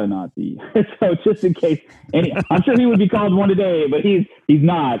is not a Nazi. So just in case, I'm sure he would be called one today, but he's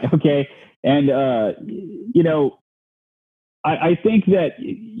not. Okay. And, I think that,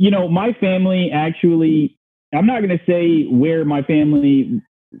 my family actually, I'm not going to say where my family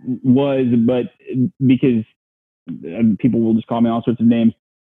was, but because people will just call me all sorts of names,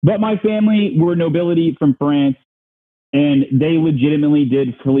 but my family were nobility from France. And they legitimately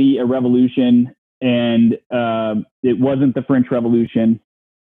did flee a revolution, and it wasn't the French Revolution.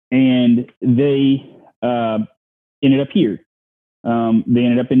 And they ended up here. They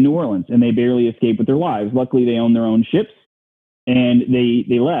ended up in New Orleans, and they barely escaped with their lives. Luckily, they owned their own ships, and they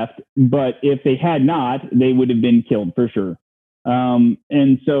left. But if they had not, they would have been killed for sure.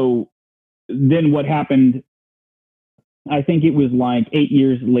 And so then what happened, I think it was like 8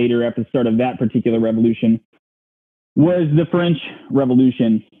 years later after the start of that particular revolution, was the French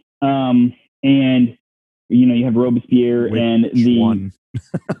Revolution. And, you have Robespierre and the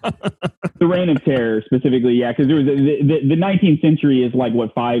Reign of Terror specifically. Yeah, because there was the 19th century is like,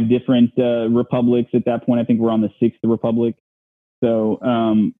 5 different republics at that point. I think we're on the 6th republic. So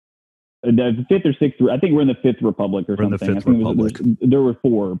the 5th or 6th, I think we're in the 5th republic or something. In the 5th republic. There were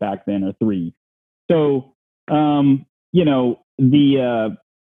 4 back then, or 3. So,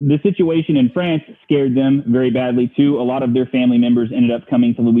 the situation in France scared them very badly too. A lot of their family members ended up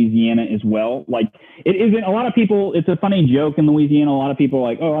coming to Louisiana as well. Like, it isn't, a lot of people, it's a funny joke in Louisiana. A lot of people are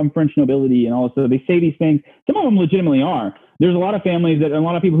like, oh, I'm French nobility. And all this. So they say these things. Some of them legitimately are. There's a lot of families a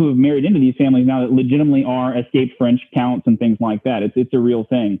lot of people who have married into these families now that legitimately are escaped French counts and things like that. It's a real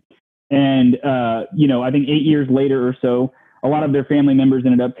thing. And, I think 8 years later or so, a lot of their family members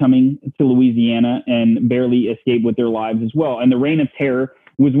ended up coming to Louisiana and barely escaped with their lives as well. And the Reign of Terror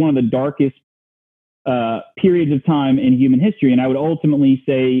was one of the darkest periods of time in human history. And I would ultimately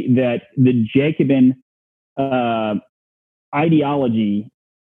say that the Jacobin ideology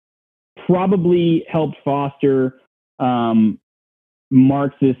probably helped foster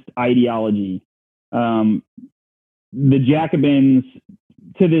Marxist ideology. The Jacobins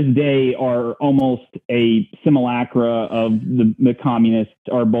to this day are almost a simulacra of the communists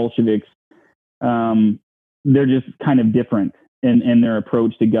or Bolsheviks. They're just kind of different in their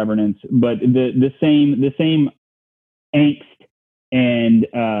approach to governance, but the same angst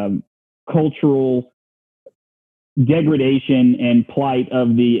and cultural degradation and plight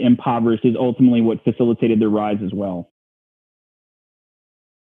of the impoverished is ultimately what facilitated their rise as well.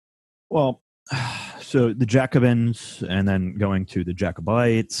 Well, so the Jacobins, and then going to the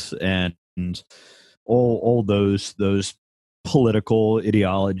Jacobites, and all those political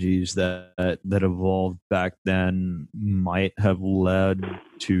ideologies that evolved back then might have led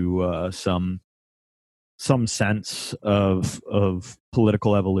to some sense of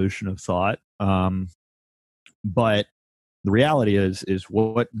political evolution of thought. But the reality is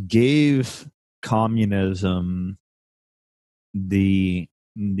what gave communism the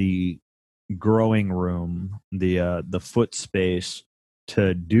growing room, the foot space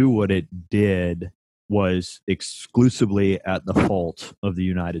to do what it did was exclusively at the fault of the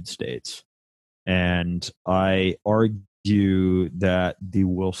United States. And I argue that the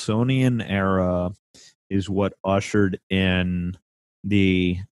Wilsonian era is what ushered in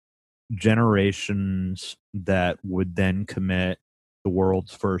the generations that would then commit the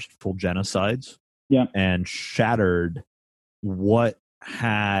world's first full genocides, and shattered what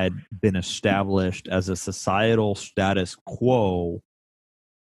had been established as a societal status quo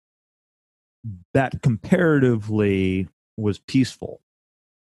that comparatively was peaceful.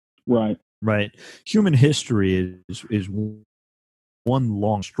 Right. Human history is one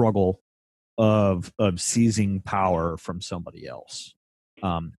long struggle of seizing power from somebody else.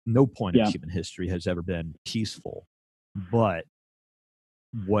 No point of human history has ever been peaceful. But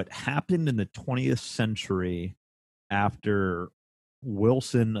what happened in the 20th century after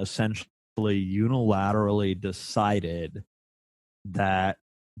Wilson essentially unilaterally decided that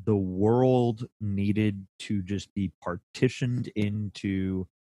the world needed to just be partitioned into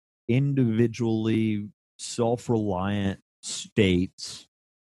individually self-reliant states,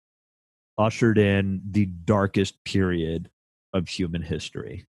 ushered in the darkest period of human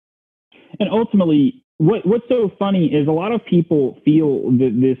history. And ultimately, what's so funny is a lot of people feel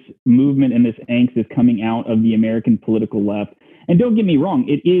that this movement and this angst is coming out of the American political left. And don't get me wrong,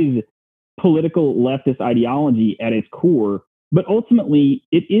 it is political leftist ideology at its core, but ultimately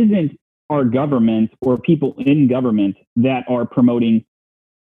it isn't our government or people in government that are promoting,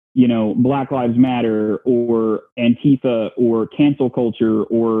 Black Lives Matter or Antifa or cancel culture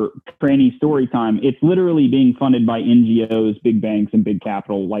or tranny story time. It's literally being funded by NGOs, big banks, and big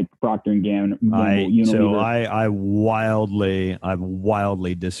capital like Procter and Gamble, Unilever. So I wildly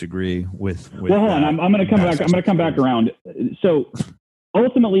disagree with well, hold on. I'm going to come back. I'm going to come back around. So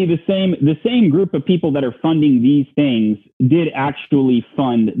ultimately, the same group of people that are funding these things did actually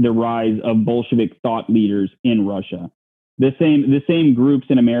fund the rise of Bolshevik thought leaders in Russia. The same groups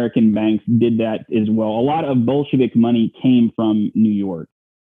in American banks did that as well. A lot of Bolshevik money came from New York,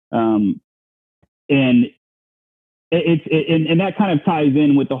 and that kind of ties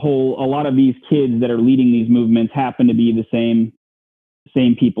in with the whole. A lot of these kids that are leading these movements happen to be the same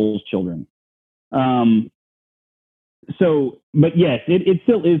people's children. So, but yes, it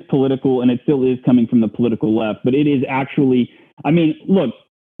still is political, and it still is coming from the political left. But it is actually, look.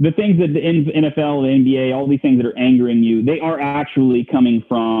 The things that the NFL, the NBA, all these things that are angering you, they are actually coming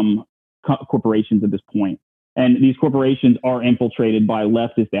from corporations at this point. And these corporations are infiltrated by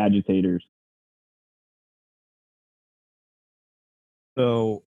leftist agitators.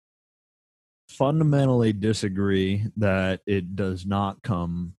 So, fundamentally disagree that it does not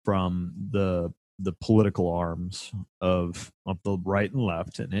come from the political arms of the right and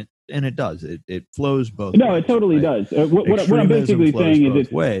left, and it does. It flows both No, ways. it totally does. What I'm basically saying is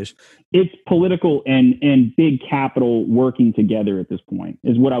it's political and big capital working together at this point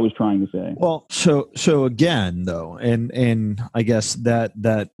is what I was trying to say. Well, so again, though, and I guess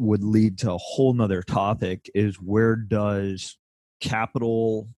that would lead to a whole nother topic is where does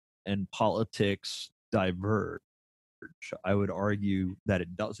capital and politics diverge? I would argue that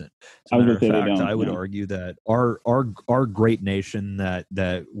it doesn't. As a matter of fact, I would argue that our great nation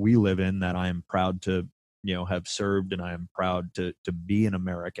that we live in, that I am proud to have served, and I am proud to be an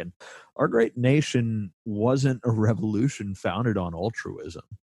American. Our great nation wasn't a revolution founded on altruism.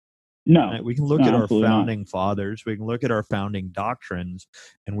 No, right? We can look at our founding fathers, we can look at our founding doctrines,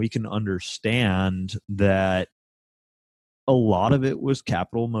 and we can understand that a lot of it was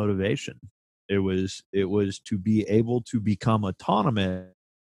capital motivation. It was to be able to become autonomous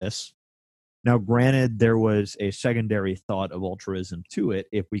Now, granted, there was a secondary thought of altruism to it.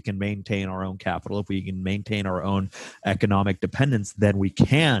 If we can maintain our own capital, if we can maintain our own economic dependence, then we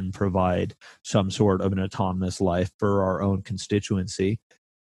can provide some sort of an autonomous life for our own constituency.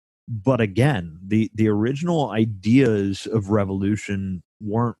 But again, the original ideas of revolution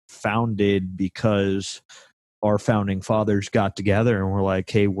weren't founded because our founding fathers got together and were like,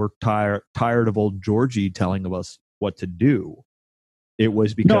 hey, we're tired of old Georgie telling us what to do. It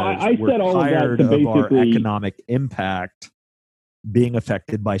was because I we're said all tired of that to of our basically economic impact being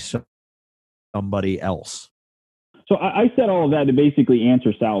affected by somebody else. So I said all of that to basically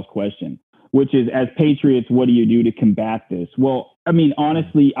answer Sal's question, which is, as patriots, what do you do to combat this? Well, I mean,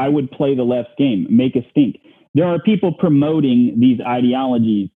 honestly, I would play the left's game, make a stink. There are people promoting these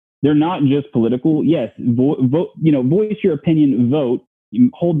ideologies. They're not just political. Yes, vote, voice your opinion, vote,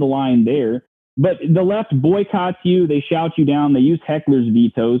 hold the line there. But the left boycotts you. They shout you down. They use heckler's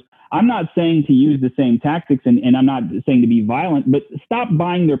vetoes. I'm not saying to use the same tactics, and I'm not saying to be violent, but stop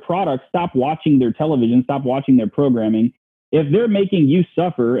buying their products, stop watching their television, stop watching their programming. If they're making you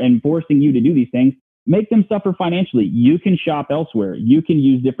suffer and forcing you to do these things, make them suffer financially. You can shop elsewhere. You can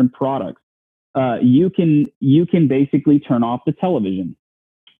use different products. You can basically turn off the television,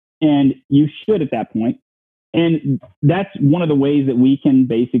 and you should at that point. And that's one of the ways that we can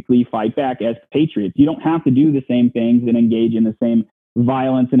basically fight back as patriots. You don't have to do the same things and engage in the same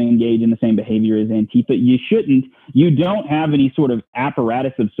violence and engage in the same behavior as Antifa. You shouldn't. You don't have any sort of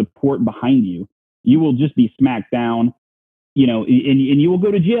apparatus of support behind you. You will just be smacked down, and you will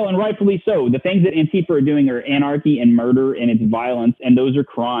go to jail, and rightfully so. The things that Antifa are doing are anarchy and murder, and it's violence, and those are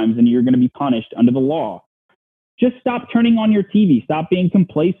crimes, and you're going to be punished under the law. Just stop turning on your TV. Stop being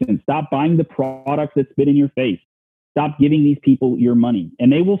complacent. Stop buying the products that spit in your face. Stop giving these people your money,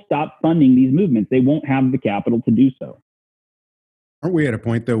 and they will stop funding these movements. They won't have the capital to do so. Aren't we at a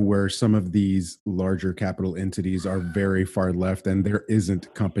point, though, where some of these larger capital entities are very far left and there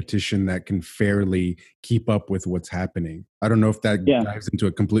isn't competition that can fairly keep up with what's happening? I don't know if that dives into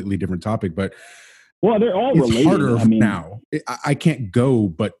a completely different topic, but they're all it's related. harder now. I can't go,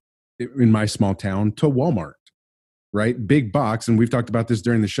 but in my small town, to Walmart. Right? Big box, and we've talked about this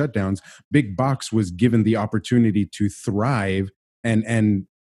during the shutdowns, big box was given the opportunity to thrive and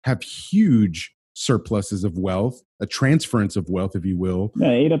have huge surpluses of wealth, a transference of wealth, if you will.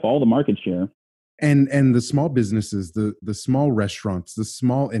 Yeah, ate up all the market share. And the small businesses, the small restaurants, the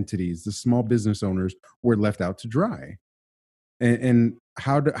small entities, the small business owners were left out to dry. And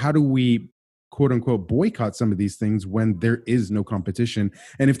how do we, quote unquote, boycott some of these things when there is no competition?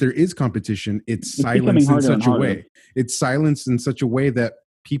 And if there is competition, it's silenced in such a way. It's silenced in such a way that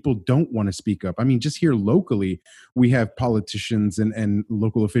people don't want to speak up. I mean, just here locally, we have politicians and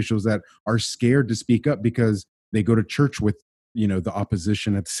local officials that are scared to speak up because they go to church with, the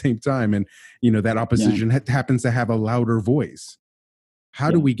opposition at the same time. And, that opposition happens to have a louder voice.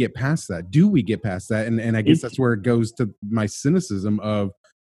 How do we get past that? Do we get past that? And I guess that's where it goes to my cynicism of,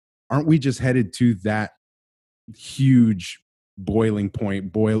 aren't we just headed to that huge boiling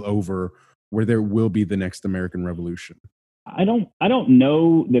point, boil over, where there will be the next American Revolution? I don't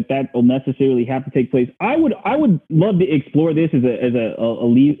know that will necessarily have to take place. I would love to explore this as a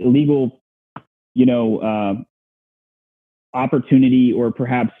legal, opportunity or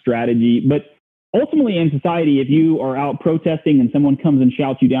perhaps strategy. But ultimately in society, if you are out protesting and someone comes and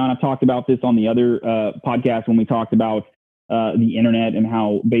shouts you down, I've talked about this on the other podcast when we talked about the internet and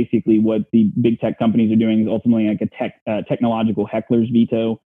how basically what the big tech companies are doing is ultimately like a technological heckler's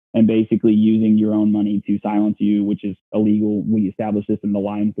veto, and basically using your own money to silence you, which is illegal. We established this in the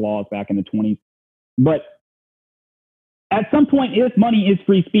Lyons laws back in the 1920s. But at some point, if money is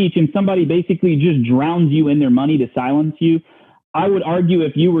free speech and somebody basically just drowns you in their money to silence you, I would argue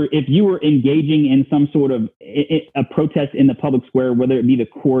if you were engaging in some sort of a protest in the public square, whether it be the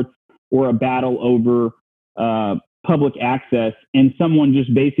courts or a battle over public access, and someone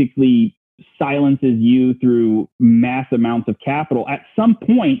just basically silences you through mass amounts of capital, at some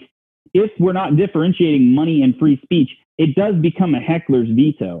point, if we're not differentiating money and free speech, it does become a heckler's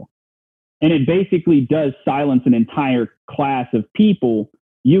veto. And it basically does silence an entire class of people.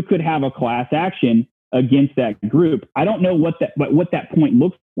 You could have a class action against that group. I don't know what that point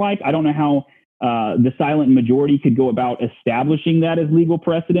looks like. I don't know how the silent majority could go about establishing that as legal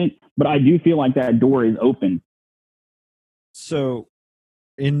precedent, but I do feel like that door is open. So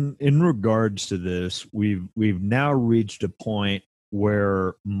in regards to this, we've now reached a point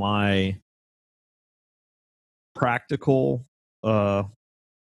where my practical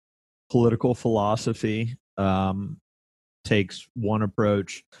political philosophy takes one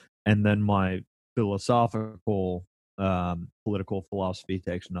approach, and then my philosophical political philosophy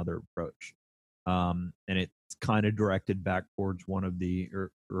takes another approach. And it's kind of directed back towards one of the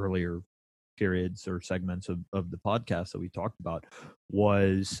earlier periods or segments of the podcast that we talked about,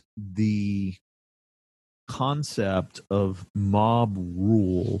 was the concept of mob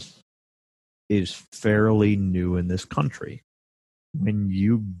rule is fairly new in this country. When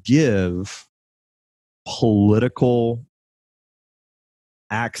you give political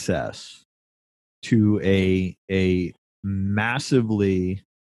access to a massively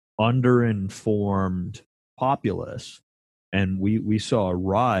underinformed populace, and we saw a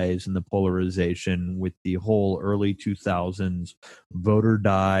rise in the polarization with the whole early 2000s vote or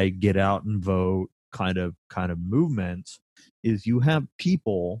die, get out and vote kind of movements, is you have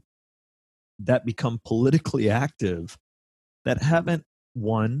people that become politically active that haven't,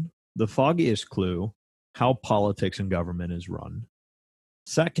 one, the foggiest clue how politics and government is run.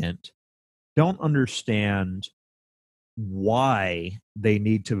 Second, don't understand why they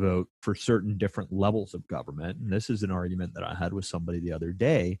need to vote for certain different levels of government. And this is an argument that I had with somebody the other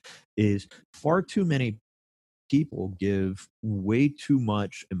day, is far too many people give way too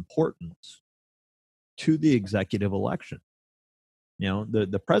much importance to the executive election. You know,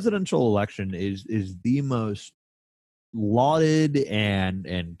 the presidential election is the most lauded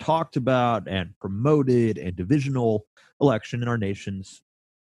and talked about and promoted and divisional election in our nation's,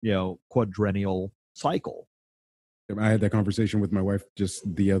 quadrennial cycle. I had that conversation with my wife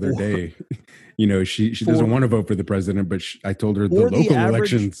just the other day. She doesn't want to vote for the president, but I told her the local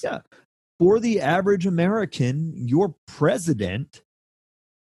elections. Yeah, for the average American, your president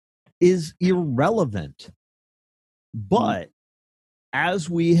is irrelevant. But as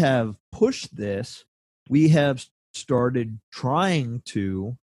we have pushed this, we have started trying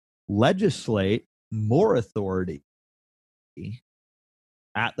to legislate more authority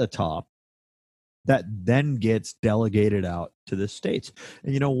at the top that then gets delegated out to the states.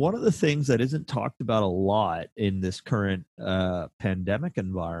 And one of the things that isn't talked about a lot in this current pandemic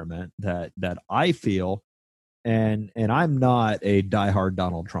environment that I feel, and I'm not a diehard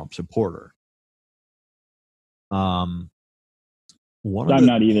Donald Trump supporter. One of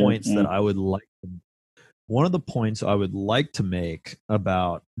the points that I would like one of the points I would like to make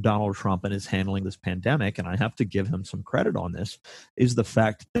about Donald Trump and his handling this pandemic, and I have to give him some credit on this, is the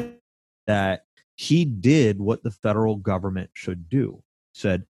fact that he did what the federal government should do.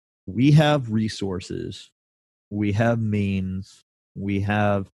 Said, we have resources, we have means, we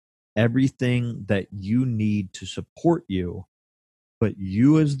have everything that you need to support you, but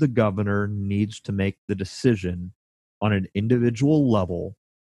you as the governor needs to make the decision on an individual level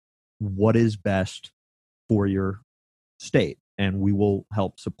what is best for your state, and we will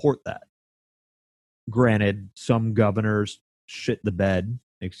help support that. Granted, some governors shit the bed,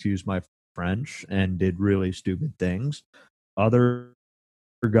 excuse my French, and did really stupid things. Other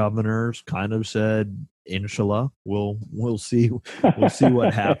governors kind of said, "Inshallah, we'll see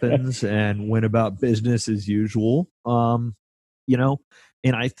what happens," and went about business as usual. And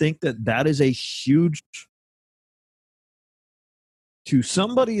I think that is a huge, to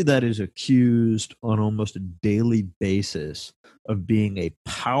somebody that is accused on almost a daily basis of being a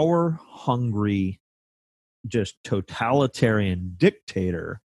power-hungry, just totalitarian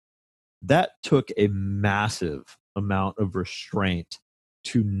dictator. That took a massive amount of restraint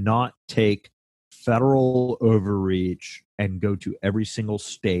to not take federal overreach and go to every single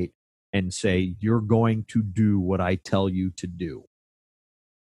state and say, you're going to do what I tell you to do,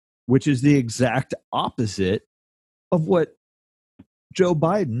 which is the exact opposite of what Joe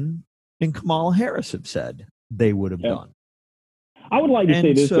Biden and Kamala Harris have said they would have done. I would like to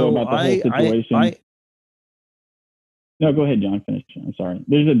say this, though, about the whole situation. No, go ahead, John. Finish. I'm sorry.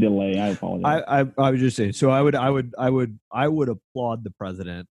 There's a delay. I apologize. I was just saying. So I would applaud the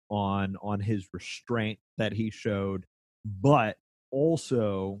president on his restraint that he showed, but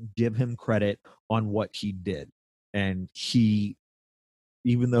also give him credit on what he did. And he,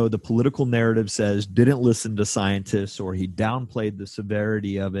 even though the political narrative says didn't listen to scientists or he downplayed the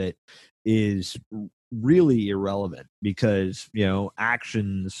severity of it, is really irrelevant, because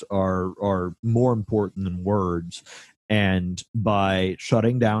actions are more important than words. And by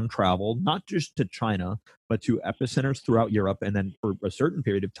shutting down travel, not just to China, but to epicenters throughout Europe, and then for a certain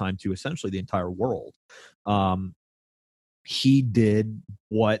period of time to essentially the entire world, he did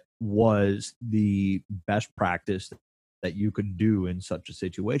what was the best practice that you could do in such a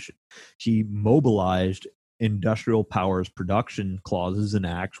situation. He mobilized industrial powers production clauses and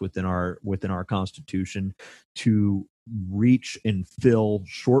acts within our Constitution to reach and fill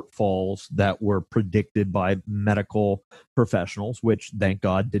shortfalls that were predicted by medical professionals, which thank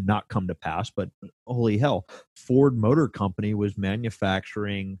God did not come to pass. But holy hell, Ford Motor Company was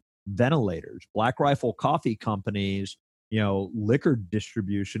manufacturing ventilators. Black Rifle Coffee Company's, liquor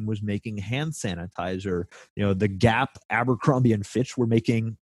distribution was making hand sanitizer. The Gap, Abercrombie and Fitch were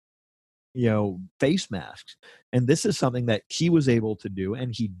making, face masks. And this is something that he was able to do,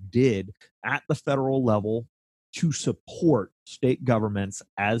 and he did at the federal level to support state governments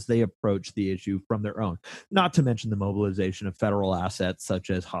as they approach the issue from their own. Not to mention the mobilization of federal assets such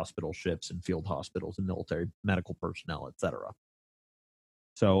as hospital ships and field hospitals and military medical personnel, et cetera.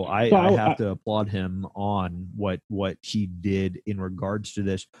 So I have to applaud him on what he did in regards to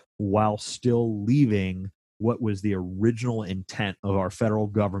this, while still leaving what was the original intent of our federal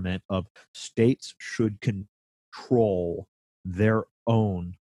government of states should control their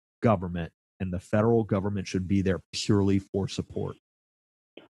own government, and the federal government should be there purely for support.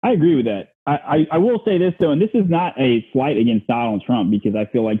 I agree with that. I will say this, though, and this is not a slight against Donald Trump, because I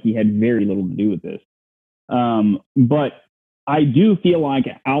feel like he had very little to do with this. But I do feel like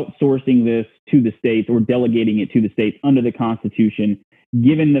outsourcing this to the states, or delegating it to the states under the Constitution,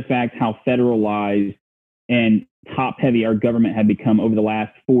 given the fact how federalized and top heavy our government had become over the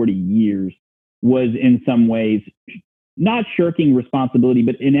last 40 years, was in some ways not shirking responsibility,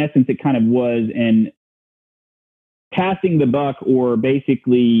 but in essence, it kind of was, and passing the buck, or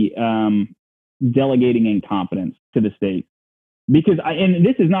basically delegating incompetence to the states. Because and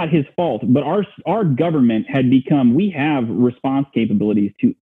this is not his fault, but our government had become, we have response capabilities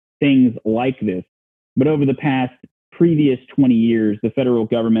to things like this. But over the past previous 20 years, the federal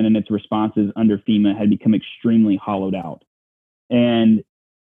government and its responses under FEMA had become extremely hollowed out. And,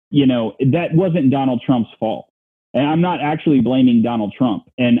 that wasn't Donald Trump's fault. And I'm not actually blaming Donald Trump.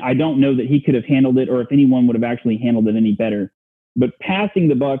 And I don't know that he could have handled it, or if anyone would have actually handled it any better. But passing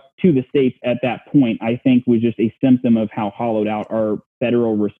the buck to the states at that point, I think, was just a symptom of how hollowed out our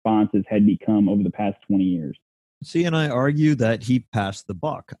federal responses had become over the past 20 years. See, and I argue that he passed the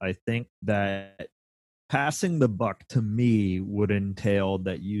buck. I think that passing the buck, to me, would entail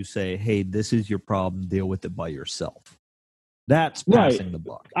that you say, hey, this is your problem, deal with it by yourself. That's passing the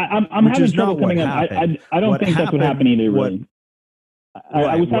buck. I'm having trouble coming up. I don't think that's what happened either, really.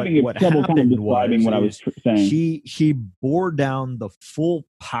 I was having a trouble kind of describing what I was saying. He bore down the full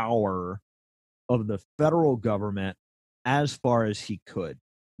power of the federal government as far as he could.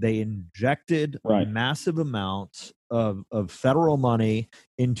 They injected massive amounts of federal money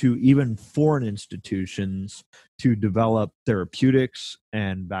into even foreign institutions to develop therapeutics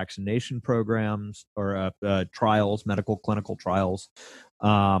and vaccination programs, or trials, medical clinical trials.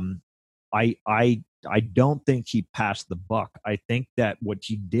 I don't think he passed the buck. I think that what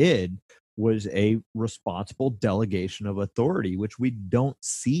he did was a responsible delegation of authority, which we don't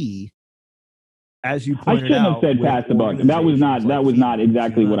see, as you pointed out. I shouldn't have said pass the buck. That was not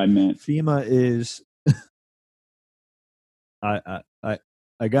exactly what I meant. FEMA is I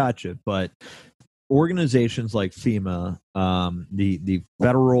got you, but organizations like FEMA, the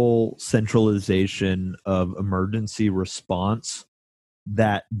federal centralization of emergency response,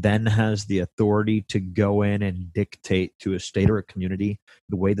 that then has the authority to go in and dictate to a state or a community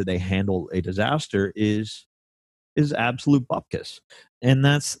the way that they handle a disaster, is absolute bupkis. And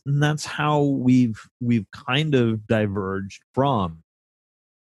that's how we've kind of diverged from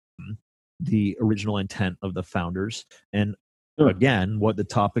the original intent of the founders. And again, what the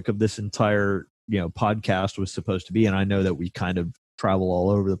topic of this entire podcast was supposed to be, and I know that we kind of travel all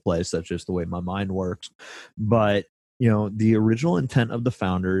over the place, that's just the way my mind works, but the original intent of the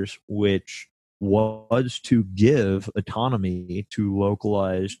founders, which was to give autonomy to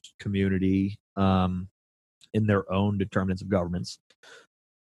localized community in their own determinants of governments,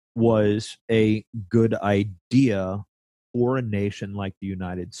 was a good idea for a nation like the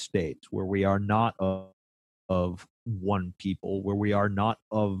United States, where we are not of one people, where we are not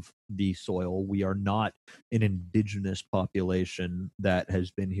of the soil, we are not an indigenous population that has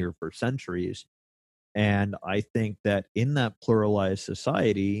been here for centuries. And I think that in that pluralized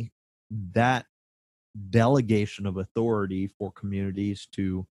society, that delegation of authority for communities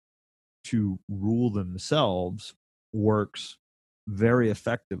to rule themselves works very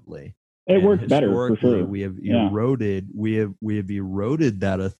effectively. It works better, for sure. We have eroded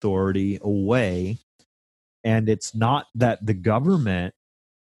that authority away, and it's not that the government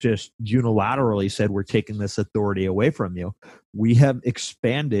just unilaterally said, we're taking this authority away from you. We have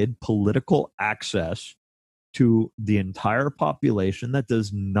expanded political access to the entire population that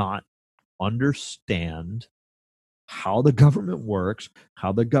does not understand how the government works,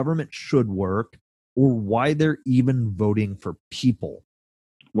 how the government should work, or why they're even voting for people.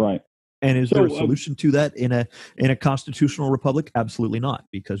 Right. And is there a solution to that in a constitutional republic? Absolutely not,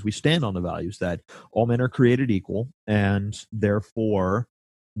 because we stand on the values that all men are created equal, and therefore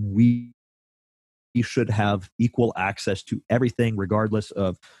we should have equal access to everything, regardless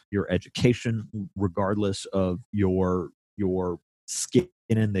of your education, regardless of your skin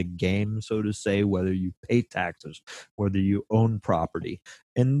in the game, so to say, whether you pay taxes, whether you own property.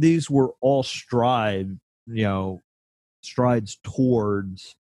 And these were all strides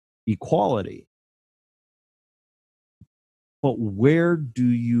towards equality. But where do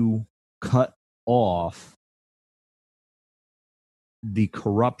you cut off the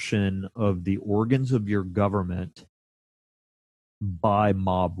corruption of the organs of your government by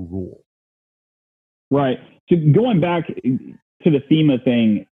mob rule? Right. So going back to the FEMA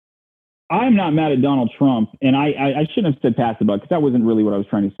thing, I'm not mad at Donald Trump, and I shouldn't have said pass the buck, because that wasn't really what I was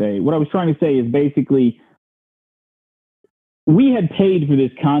trying to say. What I was trying to say is basically we had paid for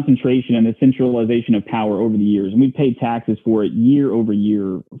this concentration and the centralization of power over the years, and we paid taxes for it year over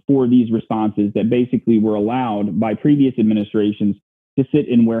year for these responses that basically were allowed by previous administrations to sit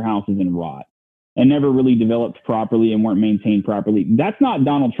in warehouses and rot and never really developed properly and weren't maintained properly. That's not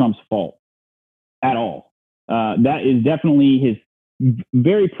Donald Trump's fault at all. That is definitely his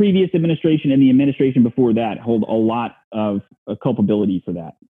very previous administration, and the administration before that hold a lot of culpability for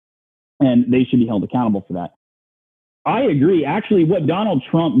that. And they should be held accountable for that. I agree. Actually, what Donald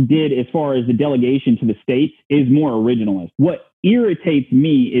Trump did as far as the delegation to the states is more originalist. What irritates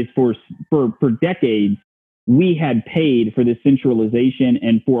me is for decades, we had paid for the centralization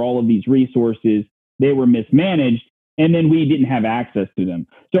and for all of these resources. They were mismanaged, and then we didn't have access to them.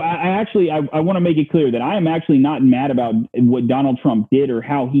 So I want to make it clear that I am actually not mad about what Donald Trump did or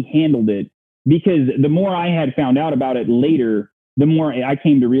how he handled it, because the more I had found out about it later, the more I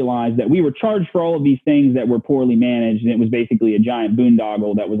came to realize that we were charged for all of these things that were poorly managed, and it was basically a giant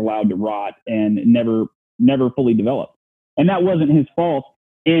boondoggle that was allowed to rot and never fully develop. And that wasn't his fault.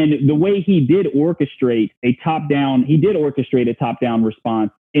 And the way he did orchestrate a top-down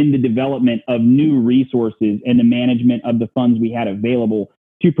response in the development of new resources and the management of the funds we had available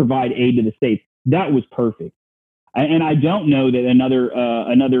to provide aid to the states, that was perfect. And I don't know that another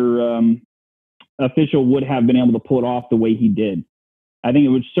official would have been able to pull it off the way he did. I think it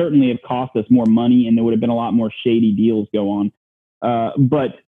would certainly have cost us more money, and there would have been a lot more shady deals go on.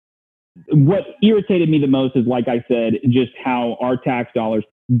 But what irritated me the most is, like I said, just how our tax dollars,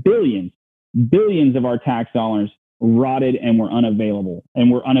 billions of our tax dollars rotted and were unavailable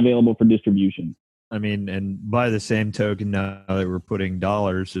for distribution. I mean, and by the same token, now that we're putting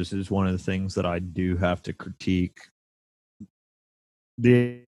dollars, this is one of the things that I do have to critique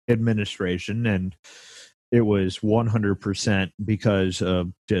the administration, and it was 100% because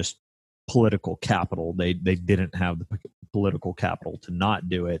of just political capital. They didn't have the political capital to not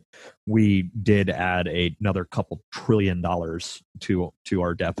do it. We did add another couple $1 trillion to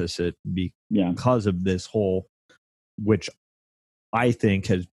our deficit because of this whole, which I think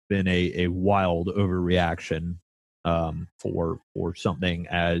has been a wild overreaction for something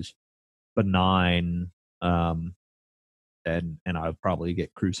as benign. And I'll probably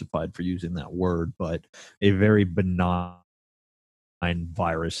get crucified for using that word, but a very benign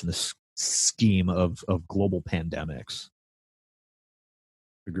virus in the scheme of global pandemics.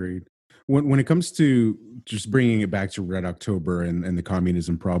 Agreed. When it comes to just bringing it back to Red October and the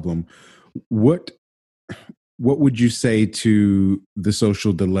communism problem, what would you say to the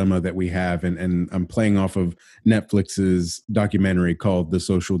social dilemma that we have? And I'm playing off of Netflix's documentary called The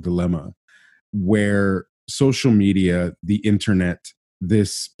Social Dilemma, where social media, the internet,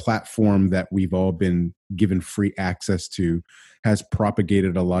 this platform that we've all been given free access to, has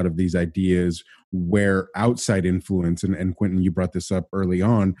propagated a lot of these ideas where outside influence, and Quentin, you brought this up early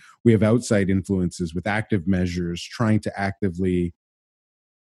on, we have outside influences with active measures trying to actively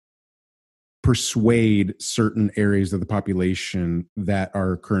persuade certain areas of the population that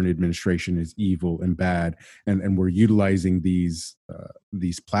our current administration is evil and bad, and we're utilizing these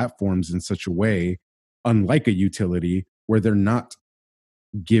platforms in such a way, unlike a utility, where they're not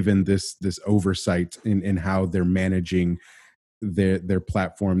given this oversight in how they're managing their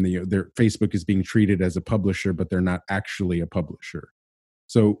platform. Their Facebook is being treated as a publisher, but they're not actually a publisher.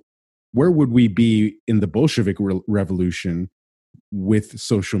 So where would we be in the Bolshevik revolution with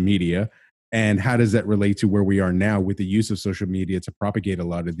social media? And how does that relate to where we are now with the use of social media to propagate a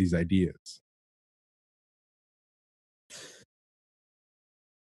lot of these ideas?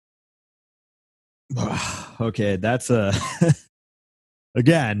 Okay, that's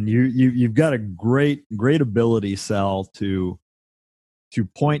again, you've got a great ability, Sal, to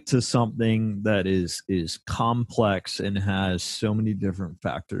point to something that is complex and has so many different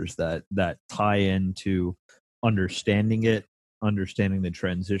factors that tie into understanding it, understanding the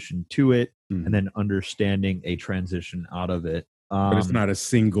transition to it, and then understanding a transition out of it. But it's not a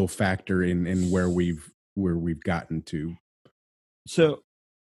single factor in where we've gotten to. So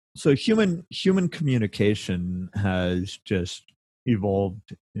human communication has just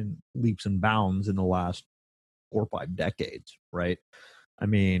evolved in leaps and bounds in the last 4 or 5 decades, right? I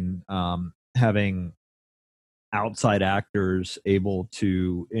mean, having outside actors able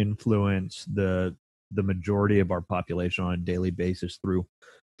to influence the majority of our population on a daily basis through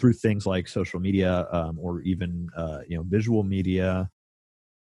things like social media, or even visual media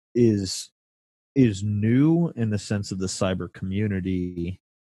is new in the sense of the cyber community.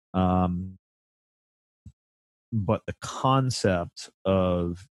 But the concept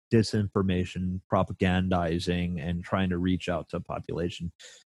of disinformation, propagandizing, and trying to reach out to a population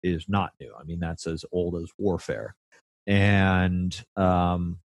is not new. I mean, that's as old as warfare. And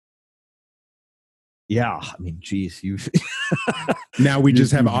yeah, I mean, geez, you've now we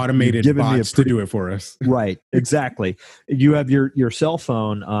just have automated bots to do it for us. Right, exactly. You have your cell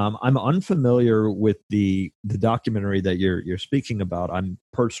phone. I'm unfamiliar with the documentary that you're speaking about. I'm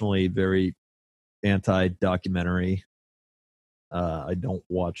personally very anti-documentary. I don't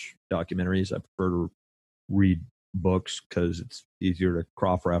watch documentaries. I prefer to read books because it's easier to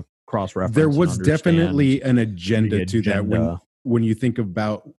cross-reference. There was definitely an agenda to that when you think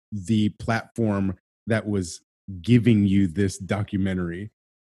about the platform that was giving you this documentary.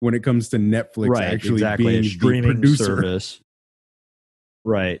 When it comes to Netflix actually being a streaming service.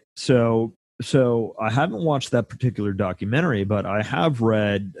 Right. So I haven't watched that particular documentary, but I have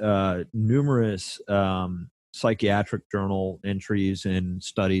read numerous psychiatric journal entries and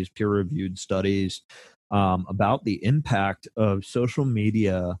studies, peer-reviewed studies, about the impact of social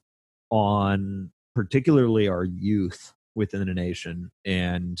media on particularly our youth within the nation,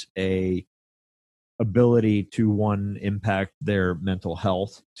 and a ability to impact their mental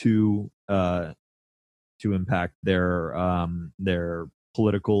health, to impact their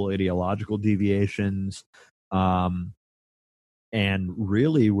political ideological deviations, and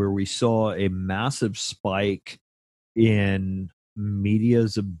really where we saw a massive spike in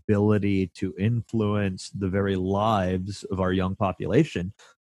media's ability to influence the very lives of our young population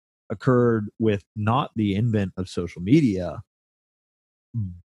occurred with not the invent of social media,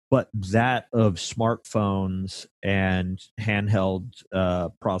 but that of smartphones and handheld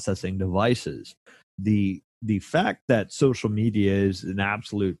processing devices. The fact that social media is an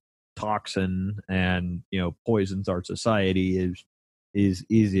absolute toxin and poisons our society is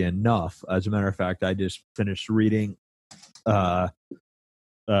easy enough. As a matter of fact, I just finished reading Prince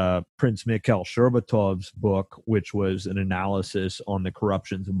Mikhail Sherbatov's book, which was an analysis on the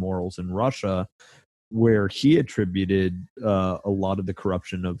corruptions and morals in Russia, where he attributed a lot of the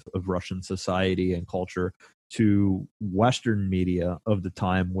corruption of Russian society and culture to Western media of the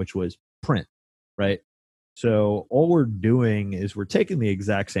time, which was print, right? So all we're doing is we're taking the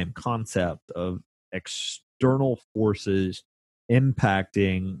exact same concept of external forces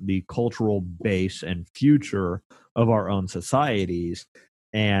impacting the cultural base and future of our own societies,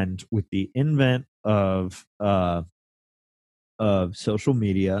 and with the invent of social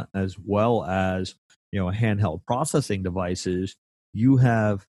media as well as handheld processing devices, you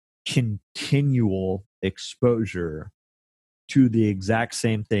have continual exposure to the exact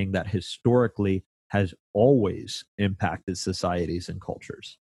same thing that historically has always impacted societies and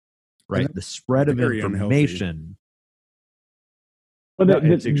cultures, right? The spread of information. Well,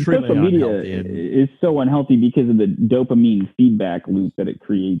 the social media is so unhealthy because of the dopamine feedback loop that it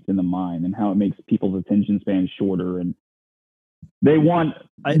creates in the mind and how it makes people's attention span shorter, and they want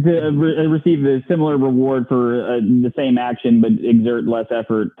to receive a similar reward for the same action, but exert less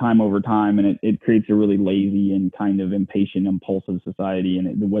effort time over time, and it creates a really lazy and kind of impatient, impulsive society.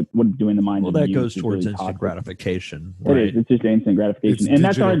 And what it's doing the mind. Well, that goes towards really instant gratification. Right? It is. It's just instant gratification, and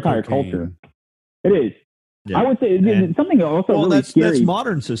that's our entire culture. It is. Yeah. I would say something also really scary. That's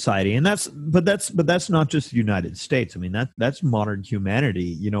modern society, and that's not just the United States. I mean that's modern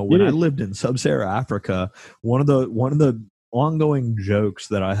humanity. When I lived in sub-Saharan Africa, one of the ongoing jokes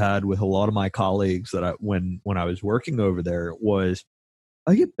that I had with a lot of my colleagues when I was working over there was,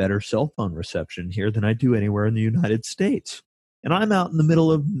 I get better cell phone reception here than I do anywhere in the United States, and I'm out in the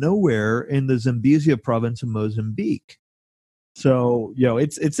middle of nowhere in the Zambezia province of Mozambique. So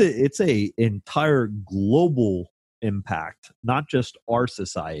it's a entire global impact, not just our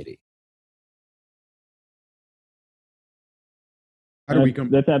society.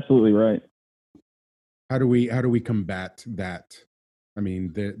 That's absolutely right. How do we combat that? I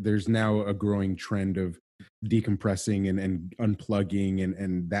mean, there's now a growing trend of decompressing and unplugging,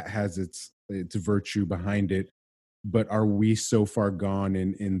 and that has its virtue behind it. But are we so far gone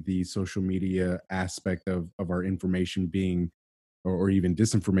in the social media aspect of our information being or even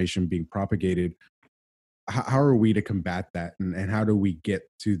disinformation being propagated. How are we to combat that? And how do we get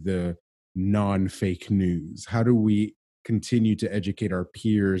to the non-fake news? How do we continue to educate our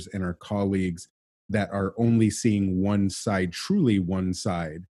peers and our colleagues that are only seeing one side, truly one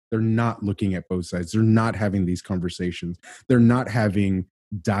side? They're not looking at both sides. They're not having these conversations. They're not having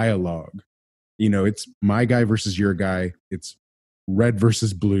dialogue. It's my guy versus your guy. It's red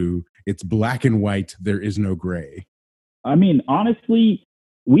versus blue. It's black and white. There is no gray. I mean, honestly,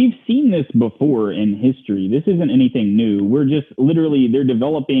 we've seen this before in history. This isn't anything new. We're just literally, they're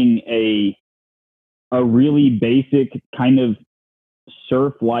developing a really basic kind of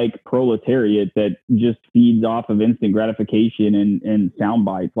serf-like proletariat that just feeds off of instant gratification and sound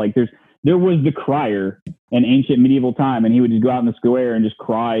bites. Like there was the crier in ancient medieval time, and he would just go out in the square and just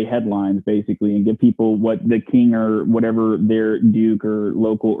cry headlines basically and give people what the king or whatever their duke or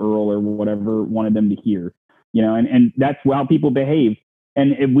local earl or whatever wanted them to hear. And that's how people behave.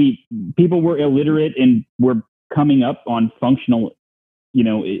 And if people were illiterate and were coming up on functional,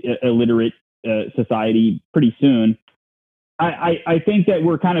 illiterate society pretty soon. I think that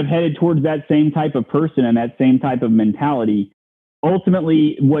we're kind of headed towards that same type of person and that same type of mentality.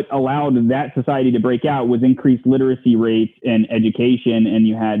 Ultimately, what allowed that society to break out was increased literacy rates and education. And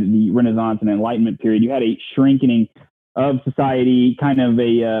you had the Renaissance and Enlightenment period. You had a shrinking of society, kind of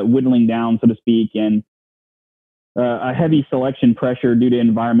a whittling down, so to speak, and a heavy selection pressure due to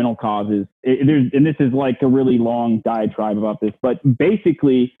environmental causes. And this is like a really long diatribe about this, but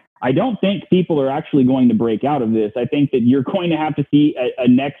basically, I don't think people are actually going to break out of this. I think that you're going to have to see a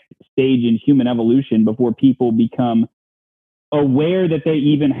next stage in human evolution before people become aware that they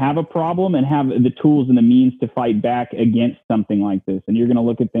even have a problem and have the tools and the means to fight back against something like this. And you're going to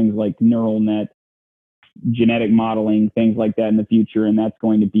look at things like neural net, genetic modeling, things like that in the future, and that's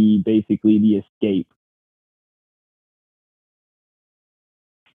going to be basically the escape.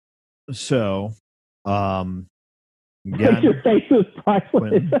 So, again, your face was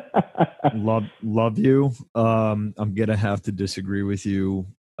priceless. love you. I'm gonna have to disagree with you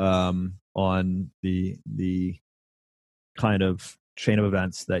on the kind of chain of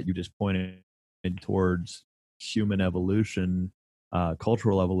events that you just pointed towards human evolution,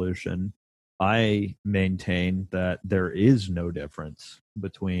 cultural evolution. I maintain that there is no difference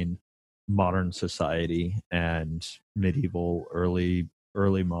between modern society and medieval, early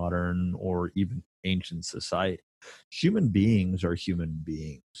modern, or even ancient society. Human beings are human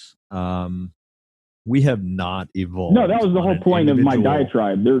beings. We have not evolved. No, that was the whole point of my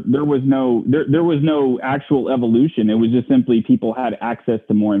diatribe. There was no actual evolution. It was just simply people had access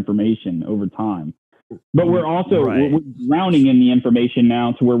to more information over time. But we're also we're drowning in the information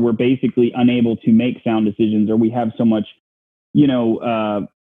now to where we're basically unable to make sound decisions, or we have so much,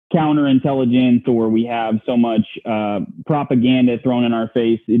 counterintelligence, or we have so much propaganda thrown in our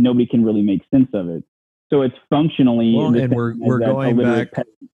face, nobody can really make sense of it. So it's functionally, and we're going back.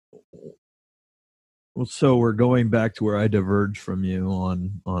 Well, so we're going back to where I diverge from you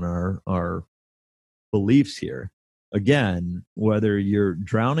on our beliefs here. Again, whether you're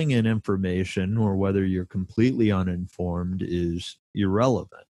drowning in information or whether you're completely uninformed is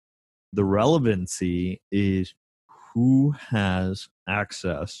irrelevant. The relevancy is who has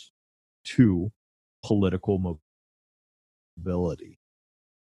access to political mobility.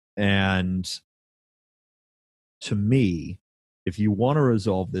 And to me, if you want to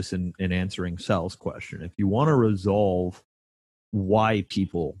resolve this in answering Sal's question, if you want to resolve why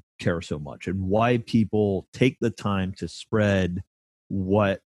people care so much and why people take the time to spread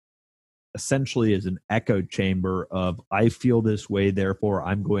what essentially is an echo chamber of, I feel this way, therefore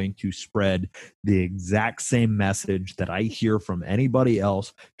I'm going to spread the exact same message that I hear from anybody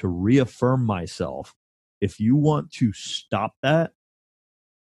else to reaffirm myself. If you want to stop that,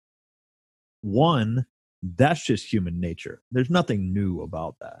 one, that's just human nature. There's nothing new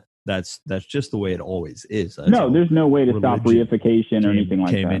about that. That's just the way it always is. That's there's no way to stop reification or anything like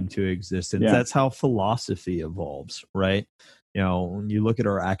that. Came into existence. Yeah. That's how philosophy evolves, right? When you look at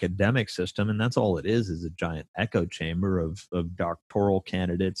our academic system, and that's all it is a giant echo chamber of doctoral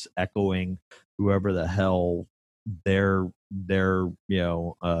candidates echoing whoever the hell their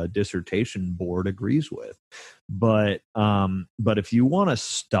dissertation board agrees with. But if you want to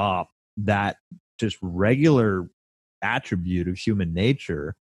stop that just regular attribute of human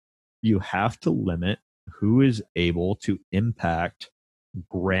nature, you have to limit who is able to impact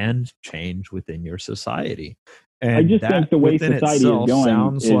grand change within your society. And I just think the way society is going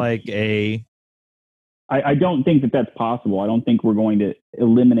sounds like I don't think that that's possible. I don't think we're going to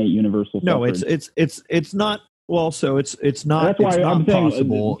eliminate universal suffrage. No, it's not. Well, so it's not That's why it's not I'm saying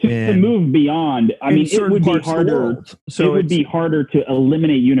possible to move beyond. I mean, it would be harder. So it would be harder to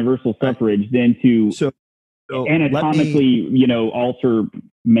eliminate universal suffrage than to so anatomically, alter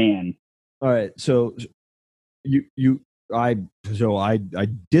man. All right. So I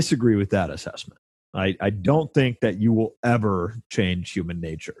disagree with that assessment. I don't think that you will ever change human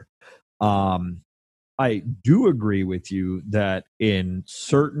nature. I do agree with you that in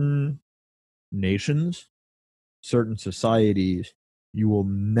certain nations, certain societies, you will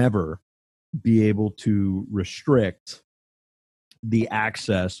never be able to restrict the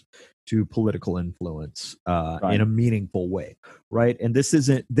access to political influence Right. in a meaningful way, right? And this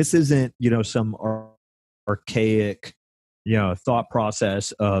isn't some archaic thought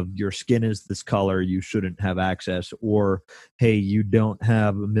process of your skin is this color, you shouldn't have access, or hey, you don't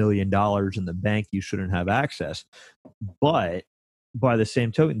have $1 million in the bank, you shouldn't have access. But by the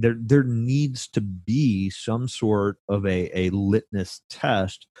same token, there needs to be some sort of a litmus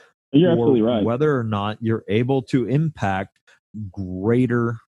test You're for absolutely right. whether or not you're able to impact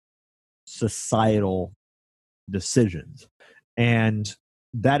greater societal decisions. And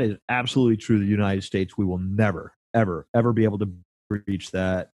that is absolutely true of the United States. We will never, ever, ever be able to reach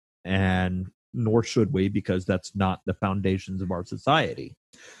that, and nor should we, because that's not the foundations of our society.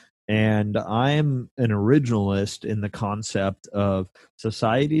 And I'm an originalist in the concept of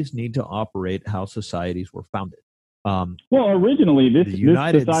societies need to operate how societies were founded. Well, originally, this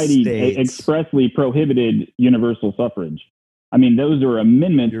society expressly prohibited universal suffrage. I mean, those are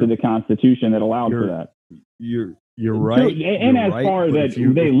amendments to the Constitution that allowed for that. You're right. And as far as that,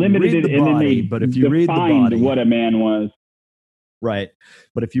 they limited it, and then they defined what a man was. Right.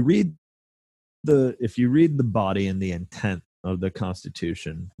 But if you read the body and the intent of the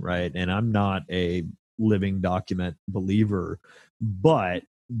Constitution, right, and I'm not a living document believer, but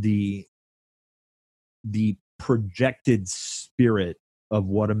the projected spirit of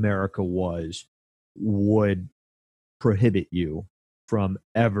what America was would prohibit you from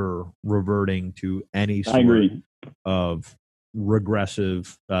ever reverting to any sort of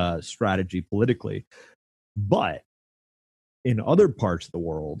regressive strategy politically. But in other parts of the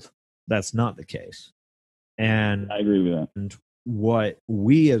world, that's not the case. And I agree with that. And what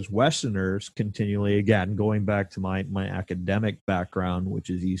we as Westerners continually, again, going back to my academic background,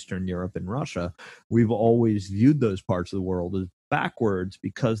 which is Eastern Europe and Russia, we've always viewed those parts of the world as backwards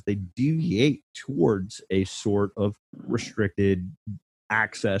because they deviate towards a sort of restricted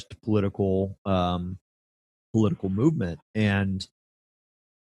access to political movement. And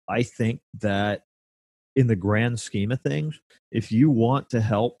I think that in the grand scheme of things, if you want to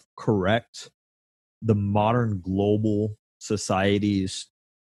help correct the modern global society's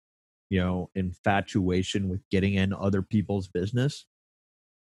infatuation with getting in other people's business,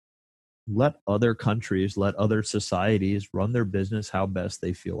 let other countries, let other societies run their business how best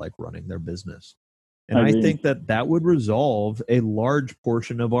they feel like running their business. And I think that would resolve a large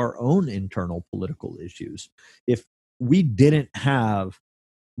portion of our own internal political issues. If we didn't have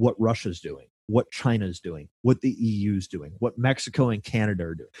what Russia's doing, what China's doing, what the EU's doing, what Mexico and Canada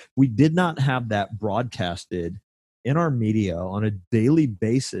are doing, we did not have that broadcasted in our media on a daily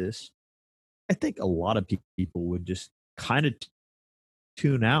basis, I think a lot of people would just kind of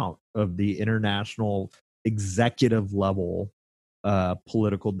tune out of the international executive level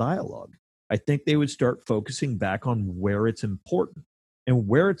political dialogue. I think they would start focusing back on where it's important. And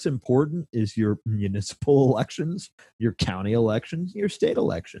where it's important is your municipal elections, your county elections, your state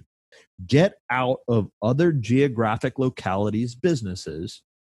election. Get out of other geographic localities' businesses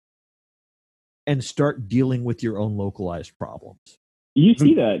and start dealing with your own localized problems. You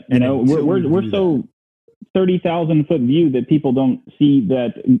see that, we're so 30,000 foot view that people don't see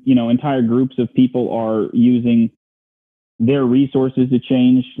that, entire groups of people are using their resources to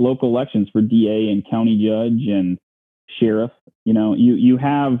change local elections for DA and county judge and sheriff. You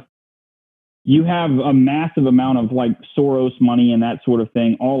have a massive amount of like Soros money and that sort of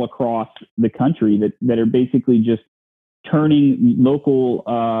thing all across the country that are basically just turning local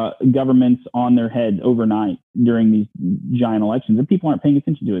governments on their head overnight during these giant elections. And people aren't paying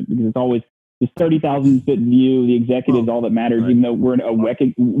attention to it because it's always this 30,000 foot view. The executives, all that matters, even though we're in a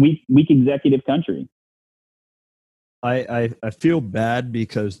weak executive country. I feel bad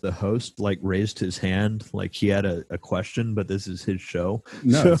because the host raised his hand like he had a question, but this is his show.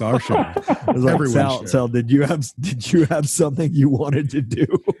 No, it's our show. It's like, Sal, did you have something you wanted to do?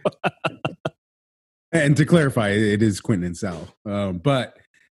 And to clarify, it is Quentin and Sal. But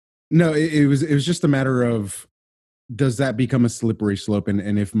no, it was just a matter of, does that become a slippery slope?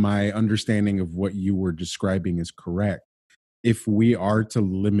 And if my understanding of what you were describing is correct, if we are to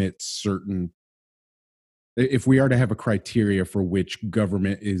limit certain, if we are to have a criteria for which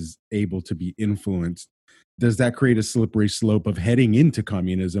government is able to be influenced, does that create a slippery slope of heading into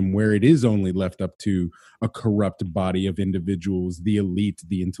communism where it is only left up to a corrupt body of individuals, the elite,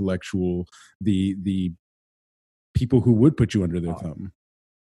 the intellectual, the people who would put you under their thumb?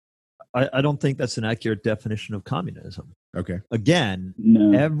 I don't think that's an accurate definition of communism. Okay. Again,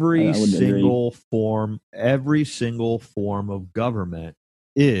 No, every I would single form of government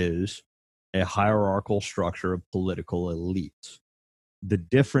is a hierarchical structure of political elites. The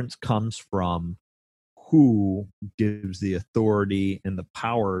difference comes from who gives the authority and the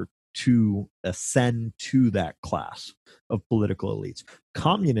power to ascend to that class of political elites.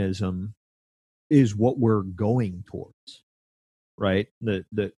 Communism is what we're going towards, right? The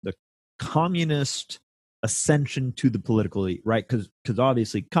communist ascension to the political elite, right? Because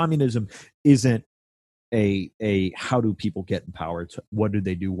obviously communism isn't a how do people get in power? It's what do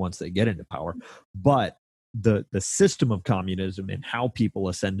they do once they get into power? But the system of communism and how people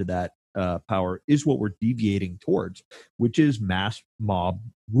ascend to that power is what we're deviating towards, which is mass mob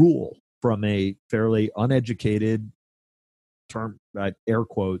rule from a fairly uneducated term, air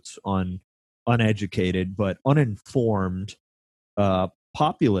quotes on uneducated, but uninformed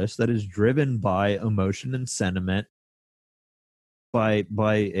populace that is driven by emotion and sentiment, by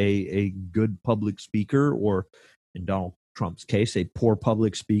a good public speaker, or in Donald Trump's case, a poor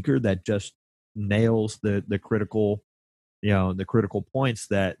public speaker that just nails the critical, the critical points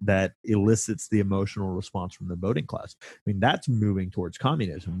that elicits the emotional response from the voting class. I mean, that's moving towards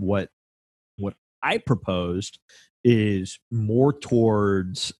communism. What I proposed is more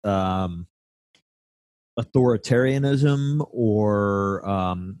towards authoritarianism, or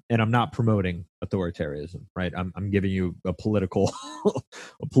and I'm not promoting authoritarianism, right? I'm giving you a political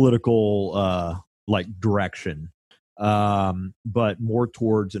like direction, but more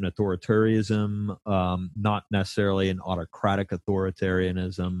towards an authoritarianism, not necessarily an autocratic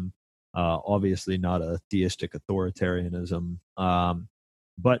authoritarianism, obviously not a theistic authoritarianism,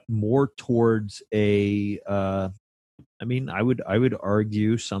 but more towards a I would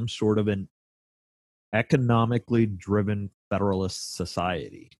argue some sort of an economically driven federalist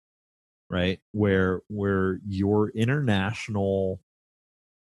society, right? Where your international.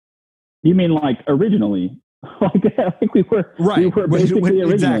 You mean like originally? like we were right? We were basically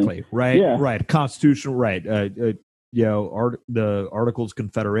originally. Exactly. Right. Yeah. Right. Constitutional. Right. The Articles of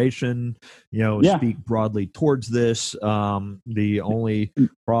Confederation, speak broadly towards this. The only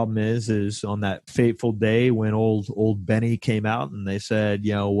problem is on that fateful day when old Benny came out and they said,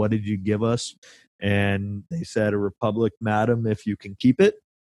 what did you give us? And they said, a republic, madam, if you can keep it.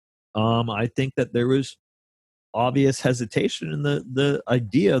 I think that there was obvious hesitation in the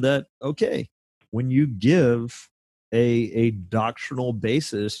idea that, okay, when you give a doctrinal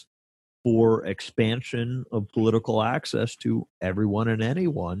basis for expansion of political access to everyone and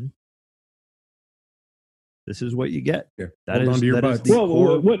anyone, this is what you get. Yeah. Hold on to your butts.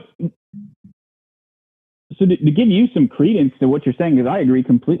 So to give you some credence to what you're saying, because I agree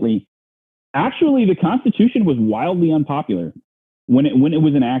completely. Actually, the Constitution was wildly unpopular when it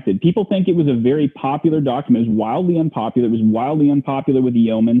was enacted. People think it was a very popular document. It was wildly unpopular. It was wildly unpopular with the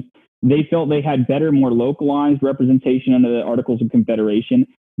yeomen. They felt they had better, more localized representation under the Articles of Confederation.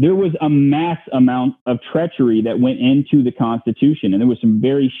 There was a mass amount of treachery that went into the Constitution, and there was some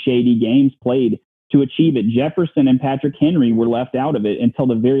very shady games played to achieve it. Jefferson and Patrick Henry were left out of it until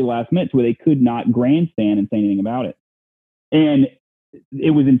the very last minute, where they could not grandstand and say anything about it. And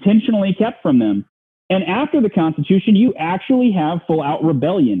it was intentionally kept from them. And after the Constitution, you actually have full-out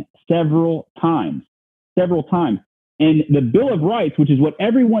rebellion several times. And the Bill of Rights, which is what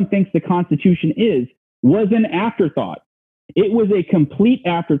everyone thinks the Constitution is, was an afterthought. It was a complete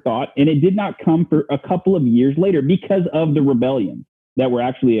afterthought, and it did not come for a couple of years later because of the rebellions that were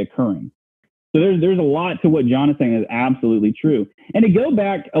actually occurring. So there's a lot to what John is saying is absolutely true. And to go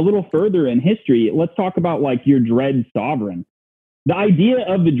back a little further in history, let's talk about like your dread sovereign. The idea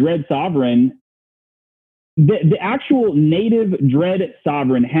of the dread sovereign, the actual native dread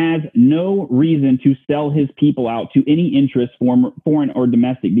sovereign has no reason to sell his people out to any interest, foreign or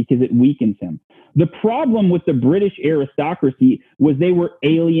domestic, because it weakens him. The problem with the British aristocracy was they were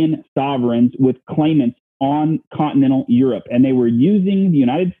alien sovereigns with claimants on continental Europe, and they were using the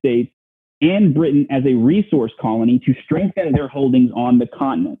United States and Britain as a resource colony to strengthen their holdings on the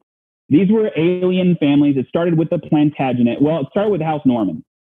continent. These were alien families. It started with the Plantagenet. Well, it started with House Norman.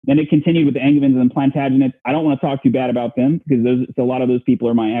 Then it continued with the Angevins and Plantagenets. I don't want to talk too bad about them because a lot of those people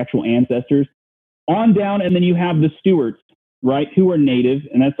are my actual ancestors. On down, and then you have the Stuarts, right, who are native,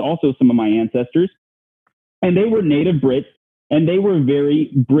 and that's also some of my ancestors. And they were native Brits, and they were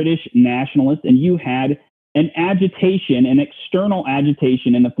very British nationalists, and you had an agitation, an external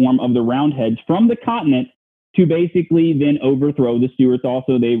agitation in the form of the Roundheads from the continent to basically then overthrow the Stuarts.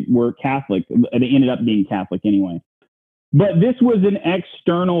 Also, they were Catholic. They ended up being Catholic anyway. But this was an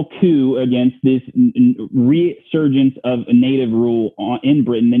external coup against this resurgence of native rule in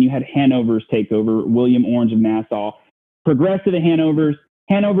Britain. Then you had Hanovers take over, William Orange of Nassau. Progress to the Hanovers.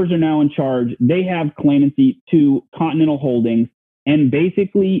 Hanovers are now in charge. They have claimancy to continental holdings and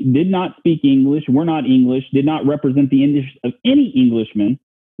basically did not speak English, were not English, did not represent the interests of any Englishman,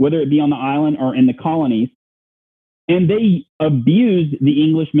 whether it be on the island or in the colonies. And they abused the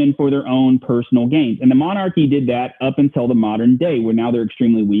Englishmen for their own personal gains. And the monarchy did that up until the modern day, where now they're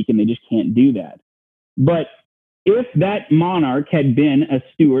extremely weak and they just can't do that. But if that monarch had been a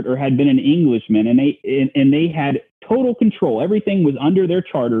Stuart or had been an Englishman and they had total control, everything was under their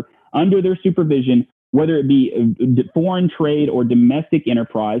charter, under their supervision, whether it be foreign trade or domestic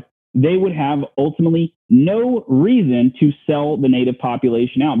enterprise, they would have ultimately no reason to sell the native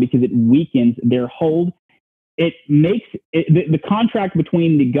population out because it weakens their hold. It makes the contract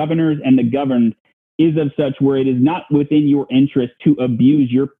between the governors and the governed is of such where it is not within your interest to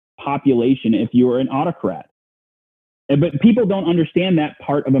abuse your population if you're an autocrat. But people don't understand that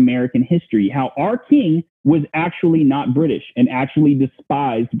part of American history, how our king was actually not British and actually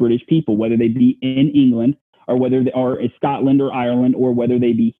despised British people, whether they be in England or whether they are in Scotland or Ireland or whether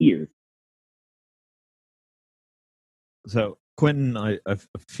they be here. So, Quentin, I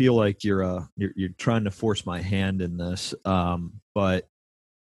feel like you're trying to force my hand in this, but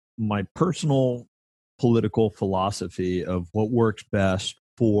my personal political philosophy of what works best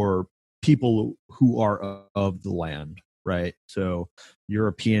for people who are of the land, right? So,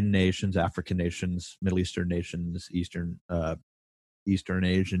 European nations, African nations, Middle Eastern nations, Eastern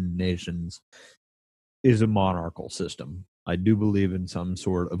Asian nations, is a monarchical system. I do believe in some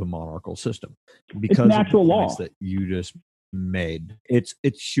sort of a monarchical system because it's natural of the law points that you just made. It's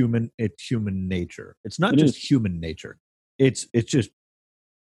human nature. It's not just human nature. It's just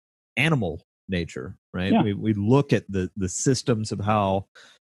animal nature, right? Yeah. We look at the systems of how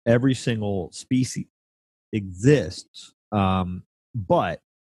every single species exists, but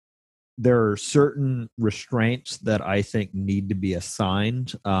there are certain restraints that I think need to be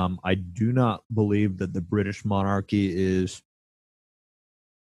assigned. I do not believe that the British monarchy is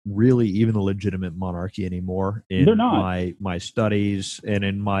really even a legitimate monarchy anymore. They're not. My studies and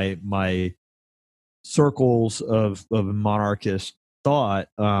in my circles of monarchist thought,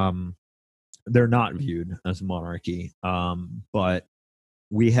 they're not viewed as a monarchy. But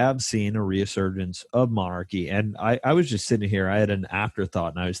we have seen a resurgence of monarchy. And I was just sitting here, I had an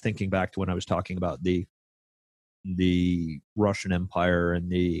afterthought, and I was thinking back to when I was talking about the Russian Empire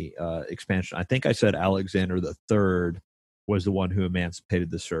and the expansion. I think I said Alexander the Third was the one who emancipated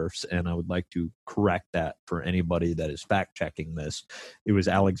the serfs, and I would like to correct that for anybody that is fact checking this. It was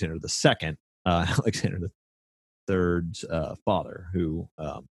Alexander the Second, Alexander the Third's father, who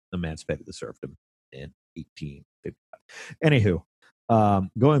emancipated the serfdom in 1855. Anywho,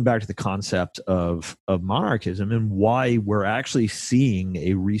 going back to the concept of monarchism and why we're actually seeing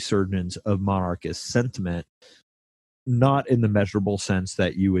a resurgence of monarchist sentiment, not in the measurable sense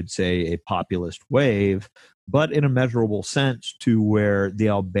that you would say a populist wave, but in a measurable sense to where the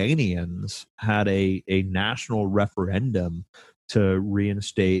Albanians had a national referendum to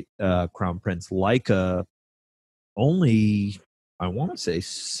reinstate Crown Prince Laika only, I want to say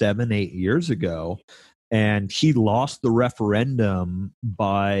 7-8 years ago. And he lost the referendum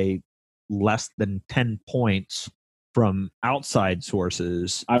by less than 10 points from outside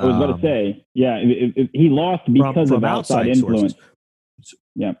sources. I was about to say, yeah, he lost because of outside influence. Sources.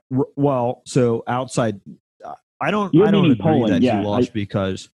 Yeah. Well, so outside, I don't agree Poland, that he lost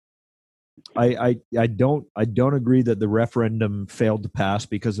because I don't agree that the referendum failed to pass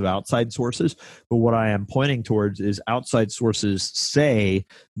because of outside sources. But what I am pointing towards is outside sources say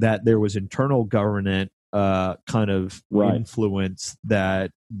that there was internal government kind of influence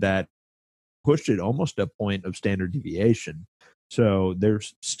that pushed it almost a point of standard deviation. So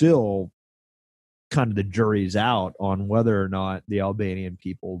there's still kind of the jury's out on whether or not the Albanian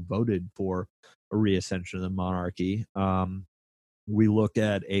people voted for a reascension of the monarchy. We look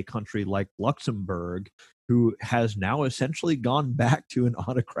at a country like Luxembourg, who has now essentially gone back to an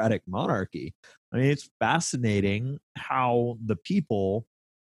autocratic monarchy. I mean, it's fascinating how the people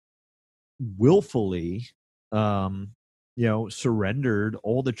willfully surrendered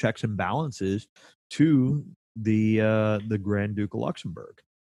all the checks and balances to the Grand Duke of Luxembourg,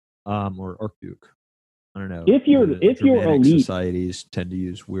 or Archduke. I don't know. If you're elite, societies tend to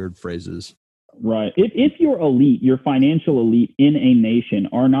use weird phrases. Right. If your elite, your financial elite in a nation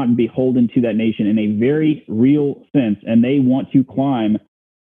are not beholden to that nation in a very real sense, and they want to climb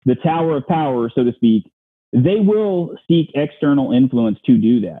the tower of power, so to speak, they will seek external influence to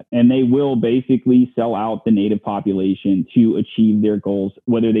do that. And they will basically sell out the native population to achieve their goals,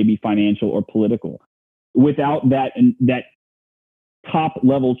 whether they be financial or political. Without that top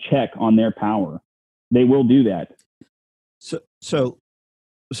level check on their power, they will do that. So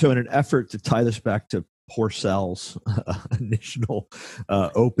in an effort to tie this back to Porcell's initial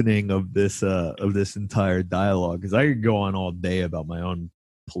opening of this entire dialogue, because I could go on all day about my own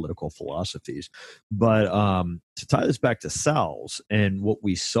political philosophies, but to tie this back to Sal's and what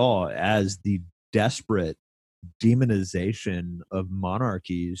we saw as the desperate demonization of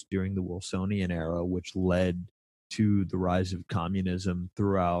monarchies during the Wilsonian era, which led to the rise of communism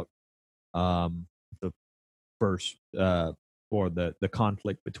throughout the first or the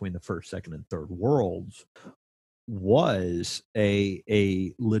conflict between the first, second, and third worlds, was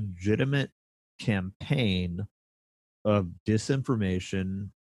a legitimate campaign of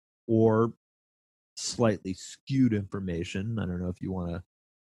disinformation or slightly skewed information. I don't know if you want to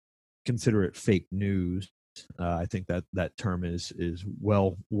consider it fake news. I think that term is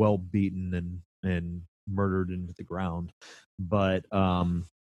well beaten and murdered into the ground. But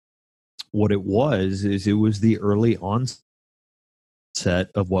what it was the early onset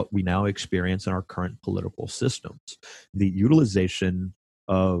of what we now experience in our current political systems. The utilization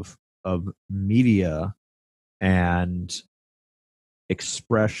of media and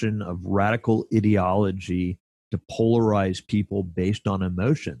expression of radical ideology to polarize people based on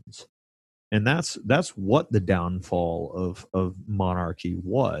emotions. And that's what the downfall of monarchy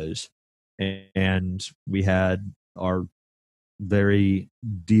was. And we had our very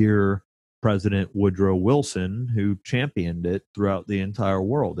dear President Woodrow Wilson, who championed it throughout the entire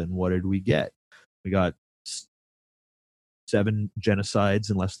world. And what did we get? We got 7 genocides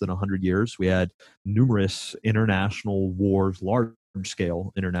in less than 100 years. We had numerous international wars,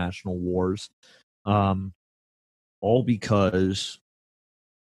 large-scale international wars, all because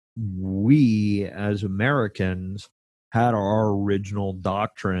we, as Americans, had our original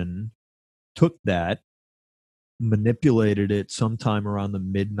doctrine, took that, manipulated it sometime around the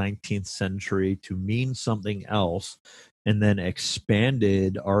mid-19th century to mean something else, and then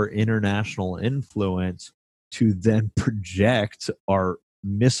expanded our international influence to then project our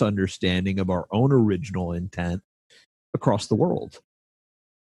misunderstanding of our own original intent across the world.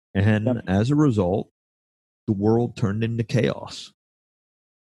 And as a result, the world turned into chaos.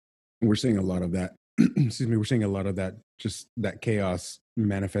 We're seeing a lot of that. Excuse me. We're seeing a lot of that, just that chaos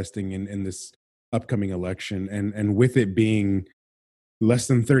manifesting in this upcoming election, and with it being less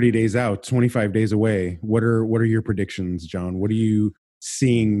than 30 days out, 25 days away, what are your predictions, John? What are you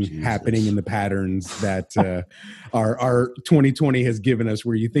seeing happening in the patterns that our 2020 has given us,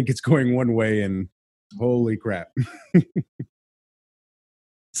 where you think it's going one way and holy crap?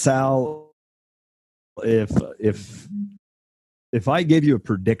 Sal, if I gave you a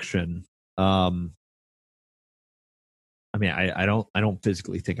prediction, I mean, I don't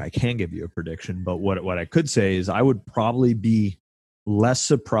physically think I can give you a prediction, but what I could say is I would probably be less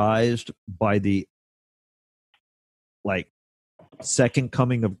surprised by the second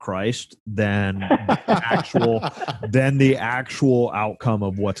coming of Christ than the actual outcome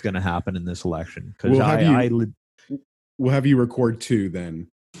of what's going to happen in this election. Because we'll have you record 2 then.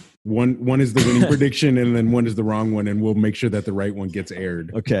 One is the winning prediction, and then one is the wrong one, and we'll make sure that the right one gets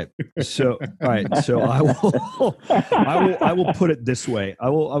aired. Okay. So, all right. So I will put it this way. I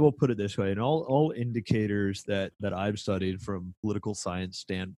will put it this way. And all indicators that I've studied from political science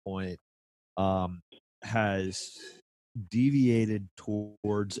standpoint has deviated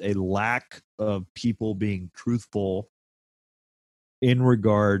towards a lack of people being truthful in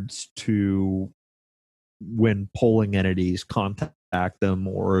regards to when polling entities contact them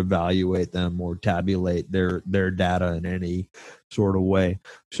or evaluate them or tabulate their data in any sort of way.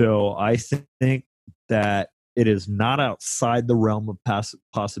 So I think that it is not outside the realm of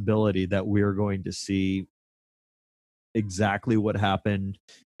possibility that we are going to see exactly what happened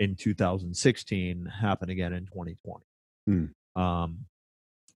in 2016 happen again in 2020.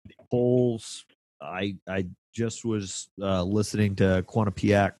 Polls, I just was listening to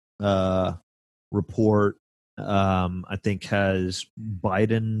Quinnipiac report, I think has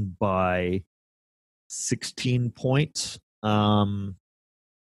Biden by 16 points.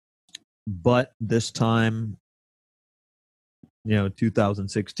 But this time,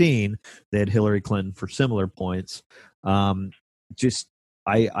 2016, they had Hillary Clinton for similar points. I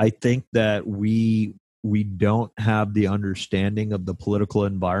think that we don't have the understanding of the political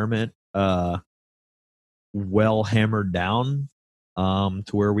environment well hammered down to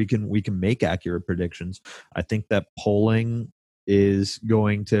where we can make accurate predictions. I think that polling is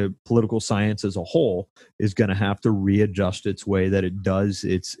going to, political science as a whole is going to have to readjust its way that it does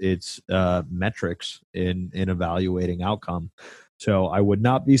its metrics in evaluating outcome. So I would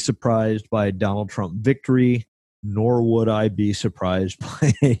not be surprised by a Donald Trump victory, nor would I be surprised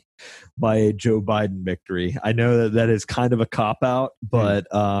by a Joe Biden victory. I know that is kind of a cop out, but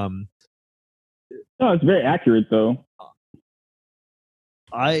no, it's very accurate though.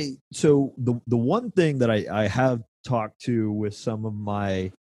 So the one thing that I have talked to with some of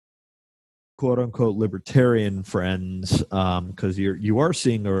my quote unquote libertarian friends, because you are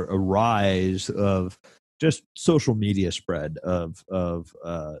seeing a rise of just social media spread of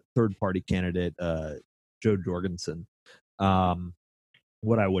third party candidate Joe Jorgensen.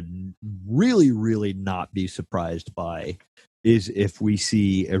 What I would really not be surprised by is if we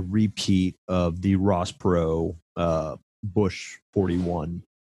see a repeat of the Ross Perot Bush 41,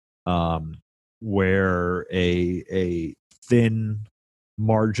 where a thin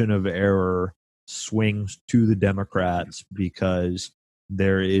margin of error swings to the Democrats because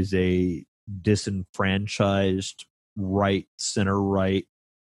there is a disenfranchised center right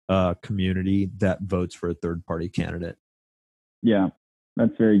community that votes for a third party candidate. Yeah,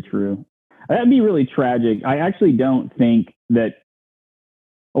 that's very true. That'd be really tragic. I actually don't think that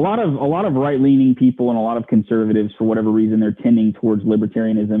a lot of right-leaning people and a lot of conservatives, for whatever reason, they're tending towards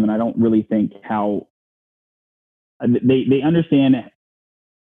libertarianism, and I don't really think how they understand.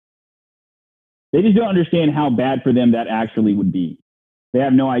 They just don't understand how bad for them that actually would be. They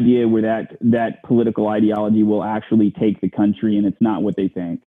have no idea where that political ideology will actually take the country, and it's not what they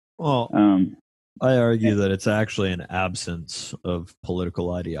think. Well, I argue that it's actually an absence of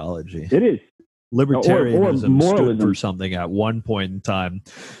political ideology. It is. Libertarianism stood for something at one point in time.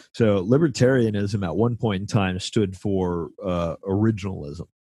 So libertarianism at one point in time stood for originalism,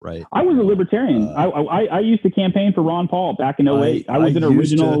 right? I was a libertarian. I used to campaign for Ron Paul back in 2008. I was an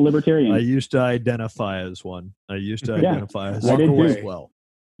original libertarian. I used to identify as one. I used to identify as one as well.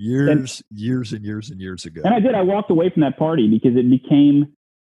 Years and years ago. And I did. I walked away from that party because it became...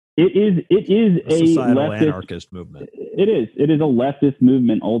 It is a societal leftist, anarchist movement. It is a leftist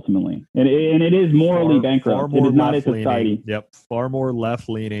movement ultimately, and it is morally bankrupt. It is not a society. Yep, far more left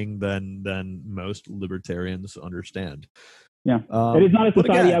leaning than most libertarians understand. Yeah, it is not a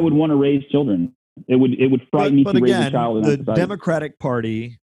society again, I would want to raise children. It would frighten me to raise a child in that society. Democratic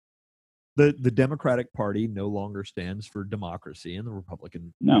Party. The Democratic Party no longer stands for democracy, and the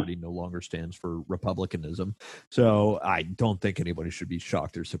Republican Party no longer stands for republicanism. So I don't think anybody should be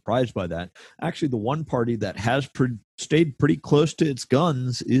shocked or surprised by that. Actually, the one party that has stayed pretty close to its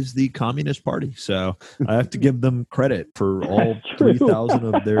guns is the Communist Party. So I have to give them credit for all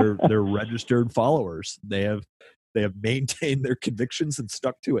 3,000 of their registered followers. They have maintained their convictions and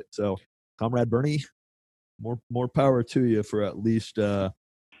stuck to it. So, Comrade Bernie, more power to you for at least.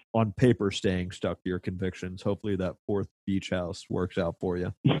 On paper, staying stuck to your convictions. Hopefully that fourth beach house works out for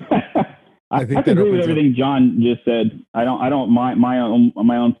you. I agree with everything John just said. I don't my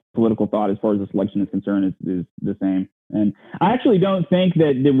own political thought as far as this election is concerned is the same. And I actually don't think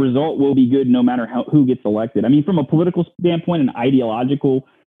that the result will be good no matter who gets elected. I mean, from a political standpoint and ideological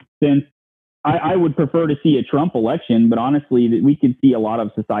sense, I would prefer to see a Trump election, but honestly, that we could see a lot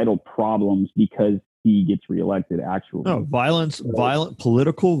of societal problems because he gets reelected. Actually, no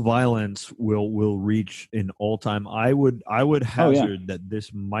political violence will reach an all-time. I would hazard that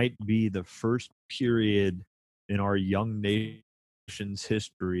this might be the first period in our young nation's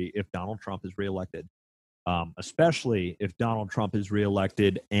history if Donald Trump is reelected, especially if Donald Trump is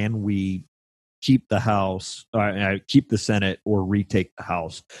reelected and we keep the House, keep the Senate, or retake the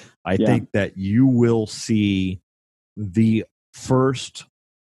House. I think that you will see the first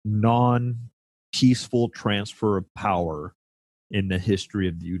non-peaceful transfer of power in the history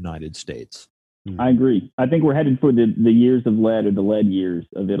of the United States. I agree. I think we're headed for the years of lead, or the lead years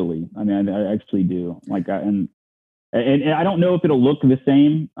of Italy. I mean, I actually do. And I don't know if it'll look the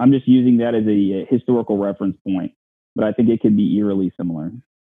same. I'm just using that as a historical reference point, but I think it could be eerily similar.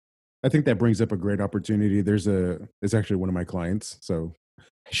 I think that brings up a great opportunity. It's actually one of my clients. So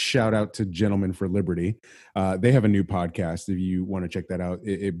shout out to Gentlemen for Liberty. They have a new podcast. If you want to check that out,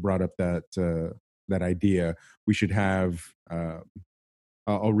 it brought up that idea. We should have,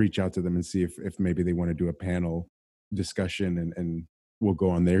 I'll reach out to them and see if maybe they want to do a panel discussion and we'll go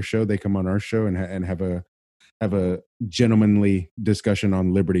on their show. They come on our show and have a gentlemanly discussion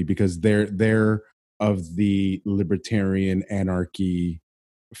on liberty, because they're of the libertarian anarchy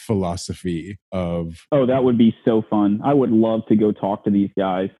philosophy of... Oh, that would be so fun. I would love to go talk to these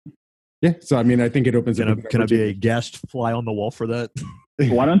guys. Yeah. So, I mean, I think it opens up. Can I be a guest fly on the wall for that?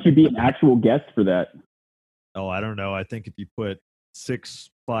 Why don't you be an actual guest for that? Oh, I don't know. I think if you put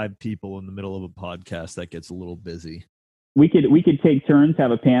 5 people in the middle of a podcast, that gets a little busy. We could take turns,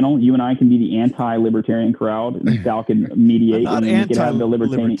 have a panel. You and I can be the anti-libertarian crowd, and Sal can mediate. I'm not and we could have the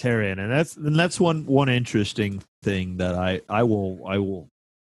anti-libertarian, and that's one interesting thing that I will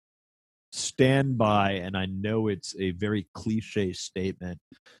stand by, and I know it's a very cliche statement.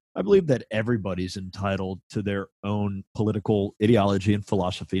 I believe that everybody's entitled to their own political ideology and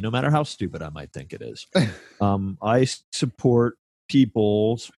philosophy, no matter how stupid I might think it is. I support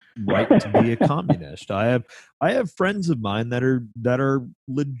people's right to be a communist. I have friends of mine that are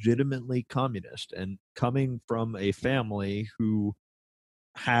legitimately communist, and coming from a family who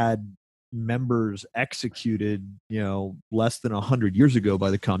had members executed, less than 100 years ago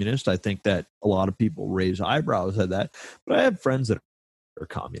by the communists, I think that a lot of people raise eyebrows at that. But I have friends that are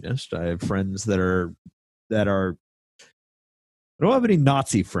communist. I have friends that are. I don't have any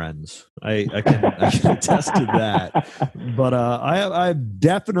Nazi friends. I can attest to that. But I've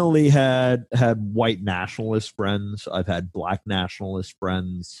definitely had white nationalist friends. I've had black nationalist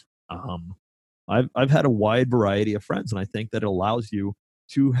friends. I've had a wide variety of friends, and I think that it allows you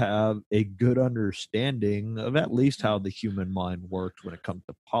to have a good understanding of at least how the human mind works when it comes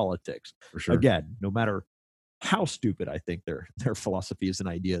to politics. For sure. Again, no matter how stupid I think their philosophies and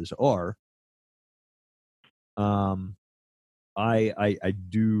ideas are, I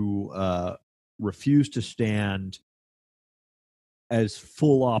do refuse to stand as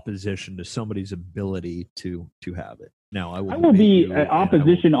full opposition to somebody's ability to have it. Now, I will be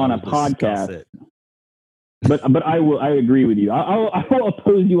opposition on a podcast. But I agree with you. I will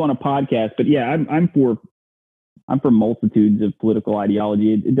oppose you on a podcast. But yeah, I'm for multitudes of political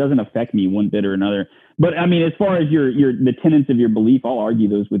ideology. It doesn't affect me one bit or another. But I mean, as far as the tenets of your belief, I'll argue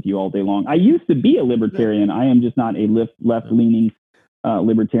those with you all day long. I used to be a libertarian. I am just not a left leaning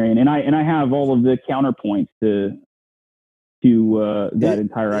libertarian, and I have all of the counterpoints to that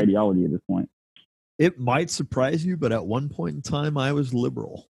entire ideology at this point. It might surprise you, but at one point in time, I was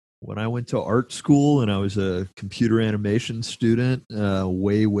liberal. When I went to art school and I was a computer animation student,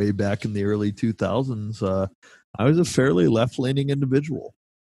 way back in the early 2000s, I was a fairly left-leaning individual.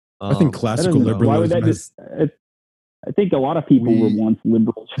 I think classical liberalism. I think a lot of people were once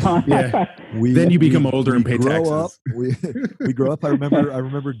liberal. Yeah. Then you become older and pay taxes. We grow up. I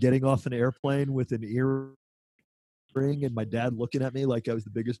remember getting off an airplane with an earring, and my dad looking at me like I was the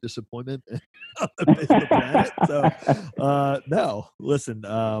biggest disappointment on the face of the planet. So, no, listen,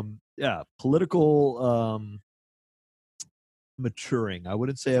 political maturing. I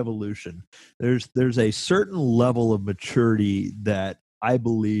wouldn't say evolution. There's a certain level of maturity that I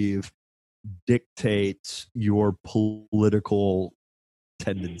believe dictates your political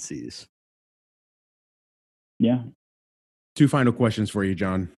tendencies. Yeah. 2 final questions for you,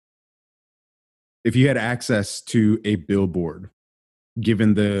 John. If you had access to a billboard,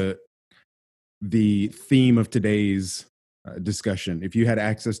 given the theme of today's discussion, if you had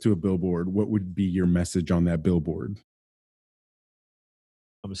access to a billboard, what would be your message on that billboard?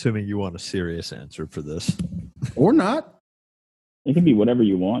 I'm assuming you want a serious answer for this. Or not. It can be whatever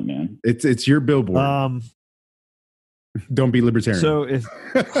you want, man. It's your billboard. Don't be libertarian. So if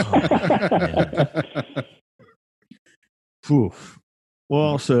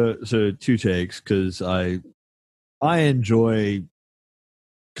well, so 2 takes, because I enjoy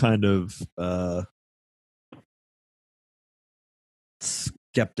kind of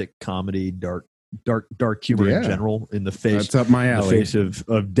skeptic comedy, dark humor in general. In the face, that's up my alley. In the face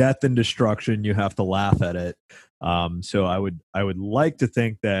of death and destruction, you have to laugh at it. So I would like to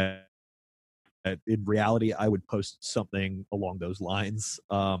think that in reality I would post something along those lines.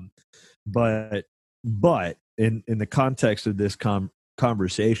 But in the context of this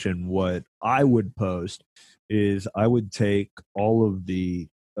conversation, what I would post is I would take all of the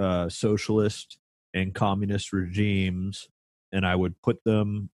socialist and communist regimes, and I would put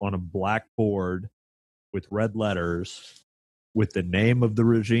them on a blackboard with red letters with the name of the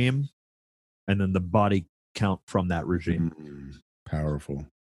regime and then the body count from that regime. Powerful.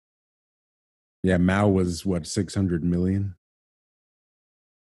 Yeah, Mao was 600 million?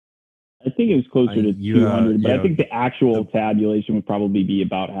 I think it was closer to 200, but I think the actual tabulation would probably be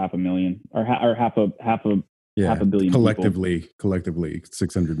about 500,000 or half a billion. Collectively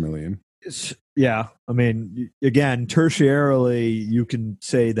 600 million. Yeah, I mean, again, tertiarily, you can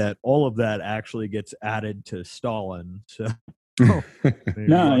say that all of that actually gets added to Stalin. So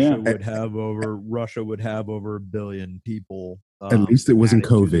Russia would have over 1 billion people. At least it wasn't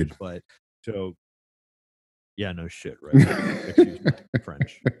COVID. But yeah, no shit, right? Excuse me,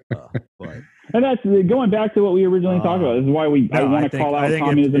 French. And that's going back to what we originally talked about. This is why I want to call out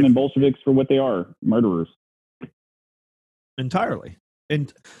communism and Bolsheviks for what they are, murderers. Entirely.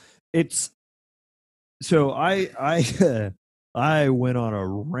 And it's so I went on a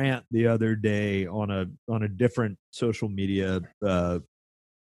rant the other day on a different social media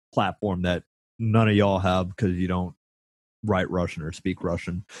platform that none of y'all have because you don't write Russian or speak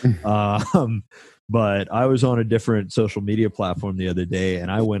Russian. But I was on a different social media platform the other day,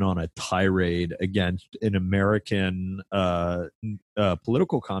 and I went on a tirade against an American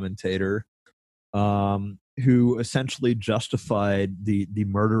political commentator who essentially justified the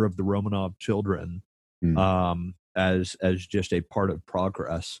murder of the Romanov children as just a part of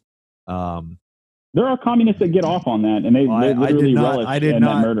progress. There are communists that get off on that, and they literally relish in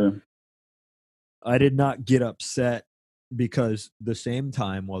that murder. I did not get upset because the same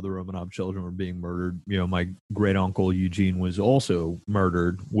time while the Romanov children were being murdered, my great uncle Eugene was also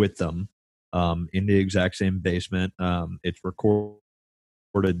murdered with them in the exact same basement. It's recorded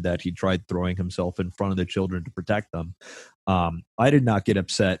that he tried throwing himself in front of the children to protect them. I did not get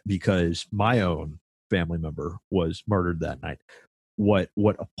upset because my own family member was murdered that night. What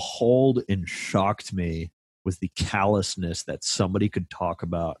appalled and shocked me was the callousness that somebody could talk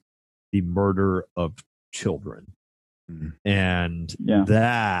about the murder of children. And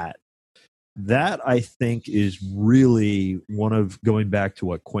that I think is really one of, going back to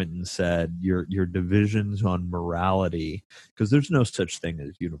what Quentin said, your divisions on morality, because there's no such thing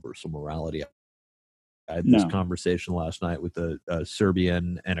as universal morality. I had this conversation last night with a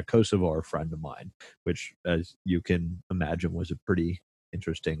Serbian and a Kosovar friend of mine, which, as you can imagine, was a pretty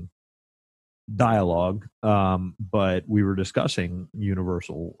interesting dialogue. But we were discussing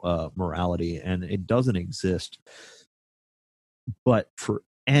universal morality, and it doesn't exist. But for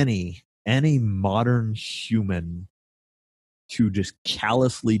any modern human to just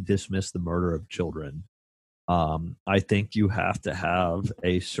callously dismiss the murder of children, I think you have to have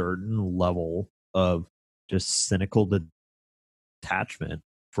a certain level of just cynical detachment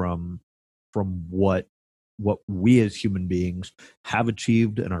from what we as human beings have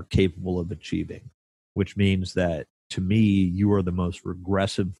achieved and are capable of achieving, which means that, to me, you are the most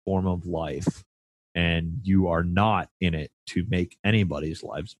regressive form of life, and you are not in it to make anybody's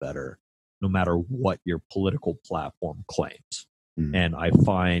lives better, no matter what your political platform claims. And I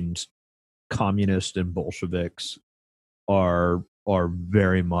find communists and Bolsheviks are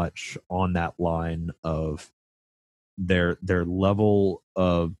very much on that line of their level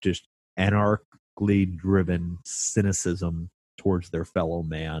of just anarchically driven cynicism towards their fellow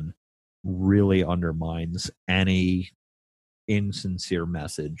man really undermines any insincere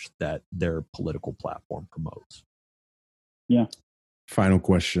message that their political platform promotes. Yeah. Final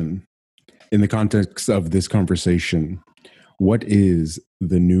question. In the context of this conversation, what is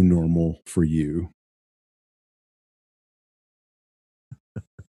the new normal for you?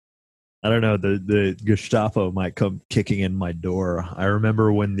 I don't know. The Gestapo might come kicking in my door. I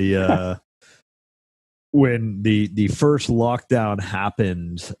remember when the when the first lockdown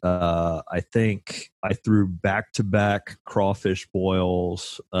happened, I think I threw back-to-back crawfish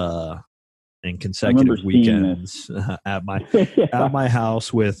boils in consecutive weekends at my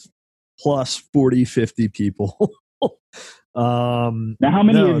house with plus 40, 50 people. Now, how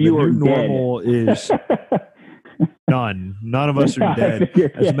many of you are normal is none. None of us are dead.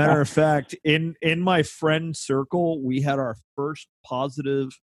 As a matter of fact, in my friend circle, we had our first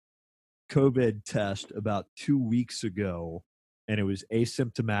positive COVID test about 2 weeks ago, and it was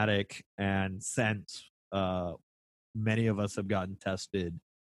asymptomatic. And since many of us have gotten tested,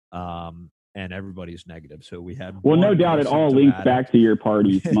 and everybody's negative. So we had no doubt it all links back to your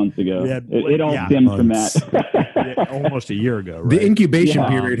party months ago. It all stems from that. Almost a year ago, right? The incubation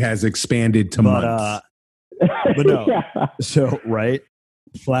period has expanded to months. But no. So, right,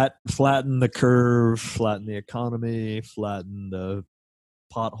 flatten the curve, flatten the economy, flatten the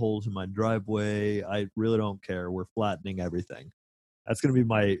potholes in my driveway. I really don't care. We're flattening everything. That's going to be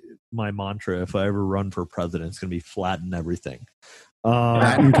my mantra if I ever run for president. It's going to be flatten everything.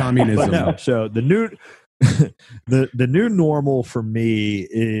 Flatten communism. No, so the new the new normal for me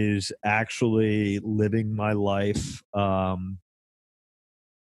is actually living my life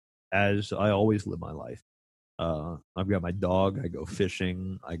as I always live my life. I've got my dog. I go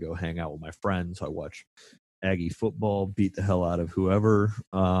fishing. I go hang out with my friends. I watch Aggie football, beat the hell out of whoever.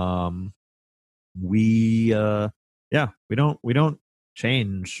 We don't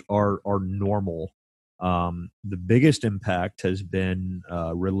change our normal. The biggest impact has been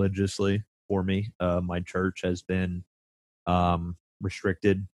religiously for me. My church has been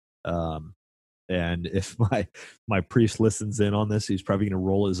restricted. And if my priest listens in on this, he's probably going to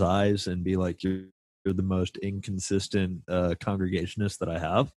roll his eyes and be like, you're the most inconsistent congregationist that I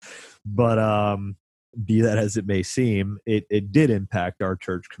have. But be that as it may seem, it did impact our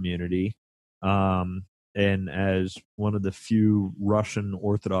church community. And as one of the few Russian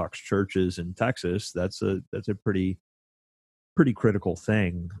Orthodox churches in Texas, that's a pretty critical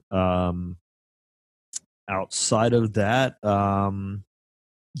thing. Outside of that, I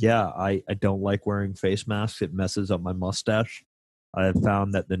don't like wearing face masks. It messes up my mustache. I have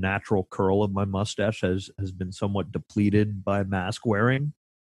found that the natural curl of my mustache has been somewhat depleted by mask wearing.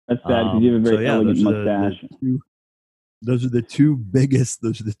 That's sad because you have a very elegant mustache. Those are the two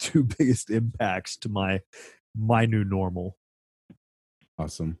biggest impacts to my new normal.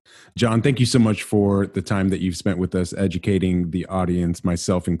 Awesome. John, thank you so much for the time that you've spent with us, educating the audience,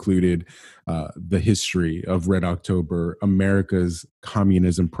 myself included, the history of Red October, America's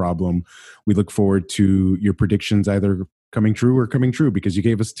communism problem. We look forward to your predictions either coming true because you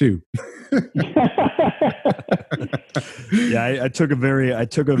gave us two. Yeah, I took a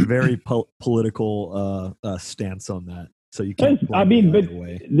very political stance on that. So you can't. But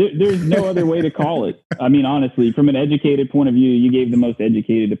there's no other way to call it. I mean, honestly, from an educated point of view, you gave the most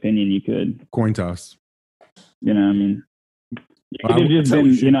educated opinion you could. Coin toss. You know, I mean,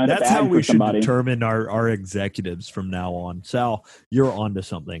 that's how we should determine our executives from now on. Sal, you're onto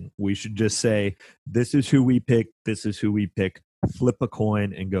something. We should just say, this is who we pick. This is who we pick. Flip a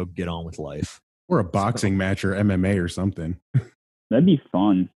coin and go get on with life. Or a boxing match or MMA or something. That'd be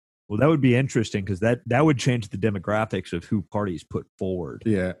fun. Well, that would be interesting because that would change the demographics of who parties put forward.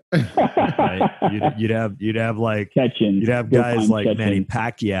 Yeah, right? You'd have like Chechens. You'd have guys like Chechens. Manny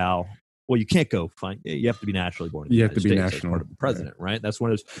Pacquiao. Well, you can't go find. You have to be naturally born. In the United States as part of the president, right? That's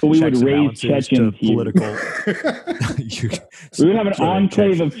one of those. But we would raise Chechens political. We would have an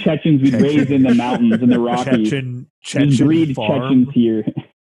enclave of Chechens we'd raise in the mountains in the Rockies. Chechen breed farm. Chechens here.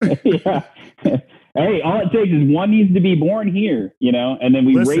 Yeah. Hey, all it takes is one needs to be born here, and then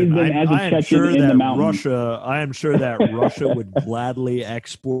we raise them as a Chechen in the mountains. I am sure that Russia would gladly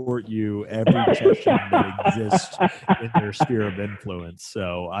export you every Chechen that exists in their sphere of influence.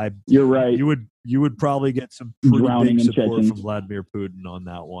 So you're right. You would probably get some pretty Drowning big support Chechens. from Vladimir Putin on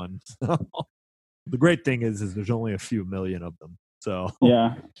that one. The great thing is there's only a few million of them. So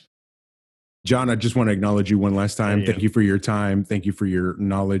yeah. John, I just want to acknowledge you one last time. Thank you for your time. Thank you for your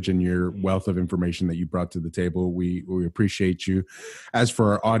knowledge and your wealth of information that you brought to the table. We appreciate you. As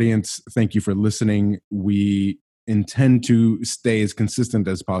for our audience, thank you for listening. We intend to stay as consistent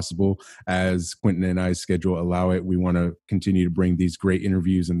as possible as Quentin and I's schedule allow it. We want to continue to bring these great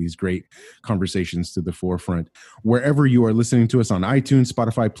interviews and these great conversations to the forefront. Wherever you are listening to us on iTunes,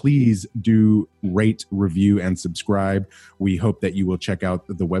 Spotify, please do rate, review, and subscribe. We hope that you will check out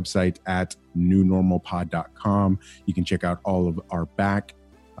the website at newnormalpod.com. You can check out all of our back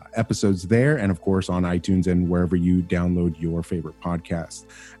episodes there, and of course on iTunes and wherever you download your favorite podcasts.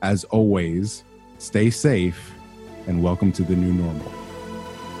 As always, stay safe and welcome to the new normal.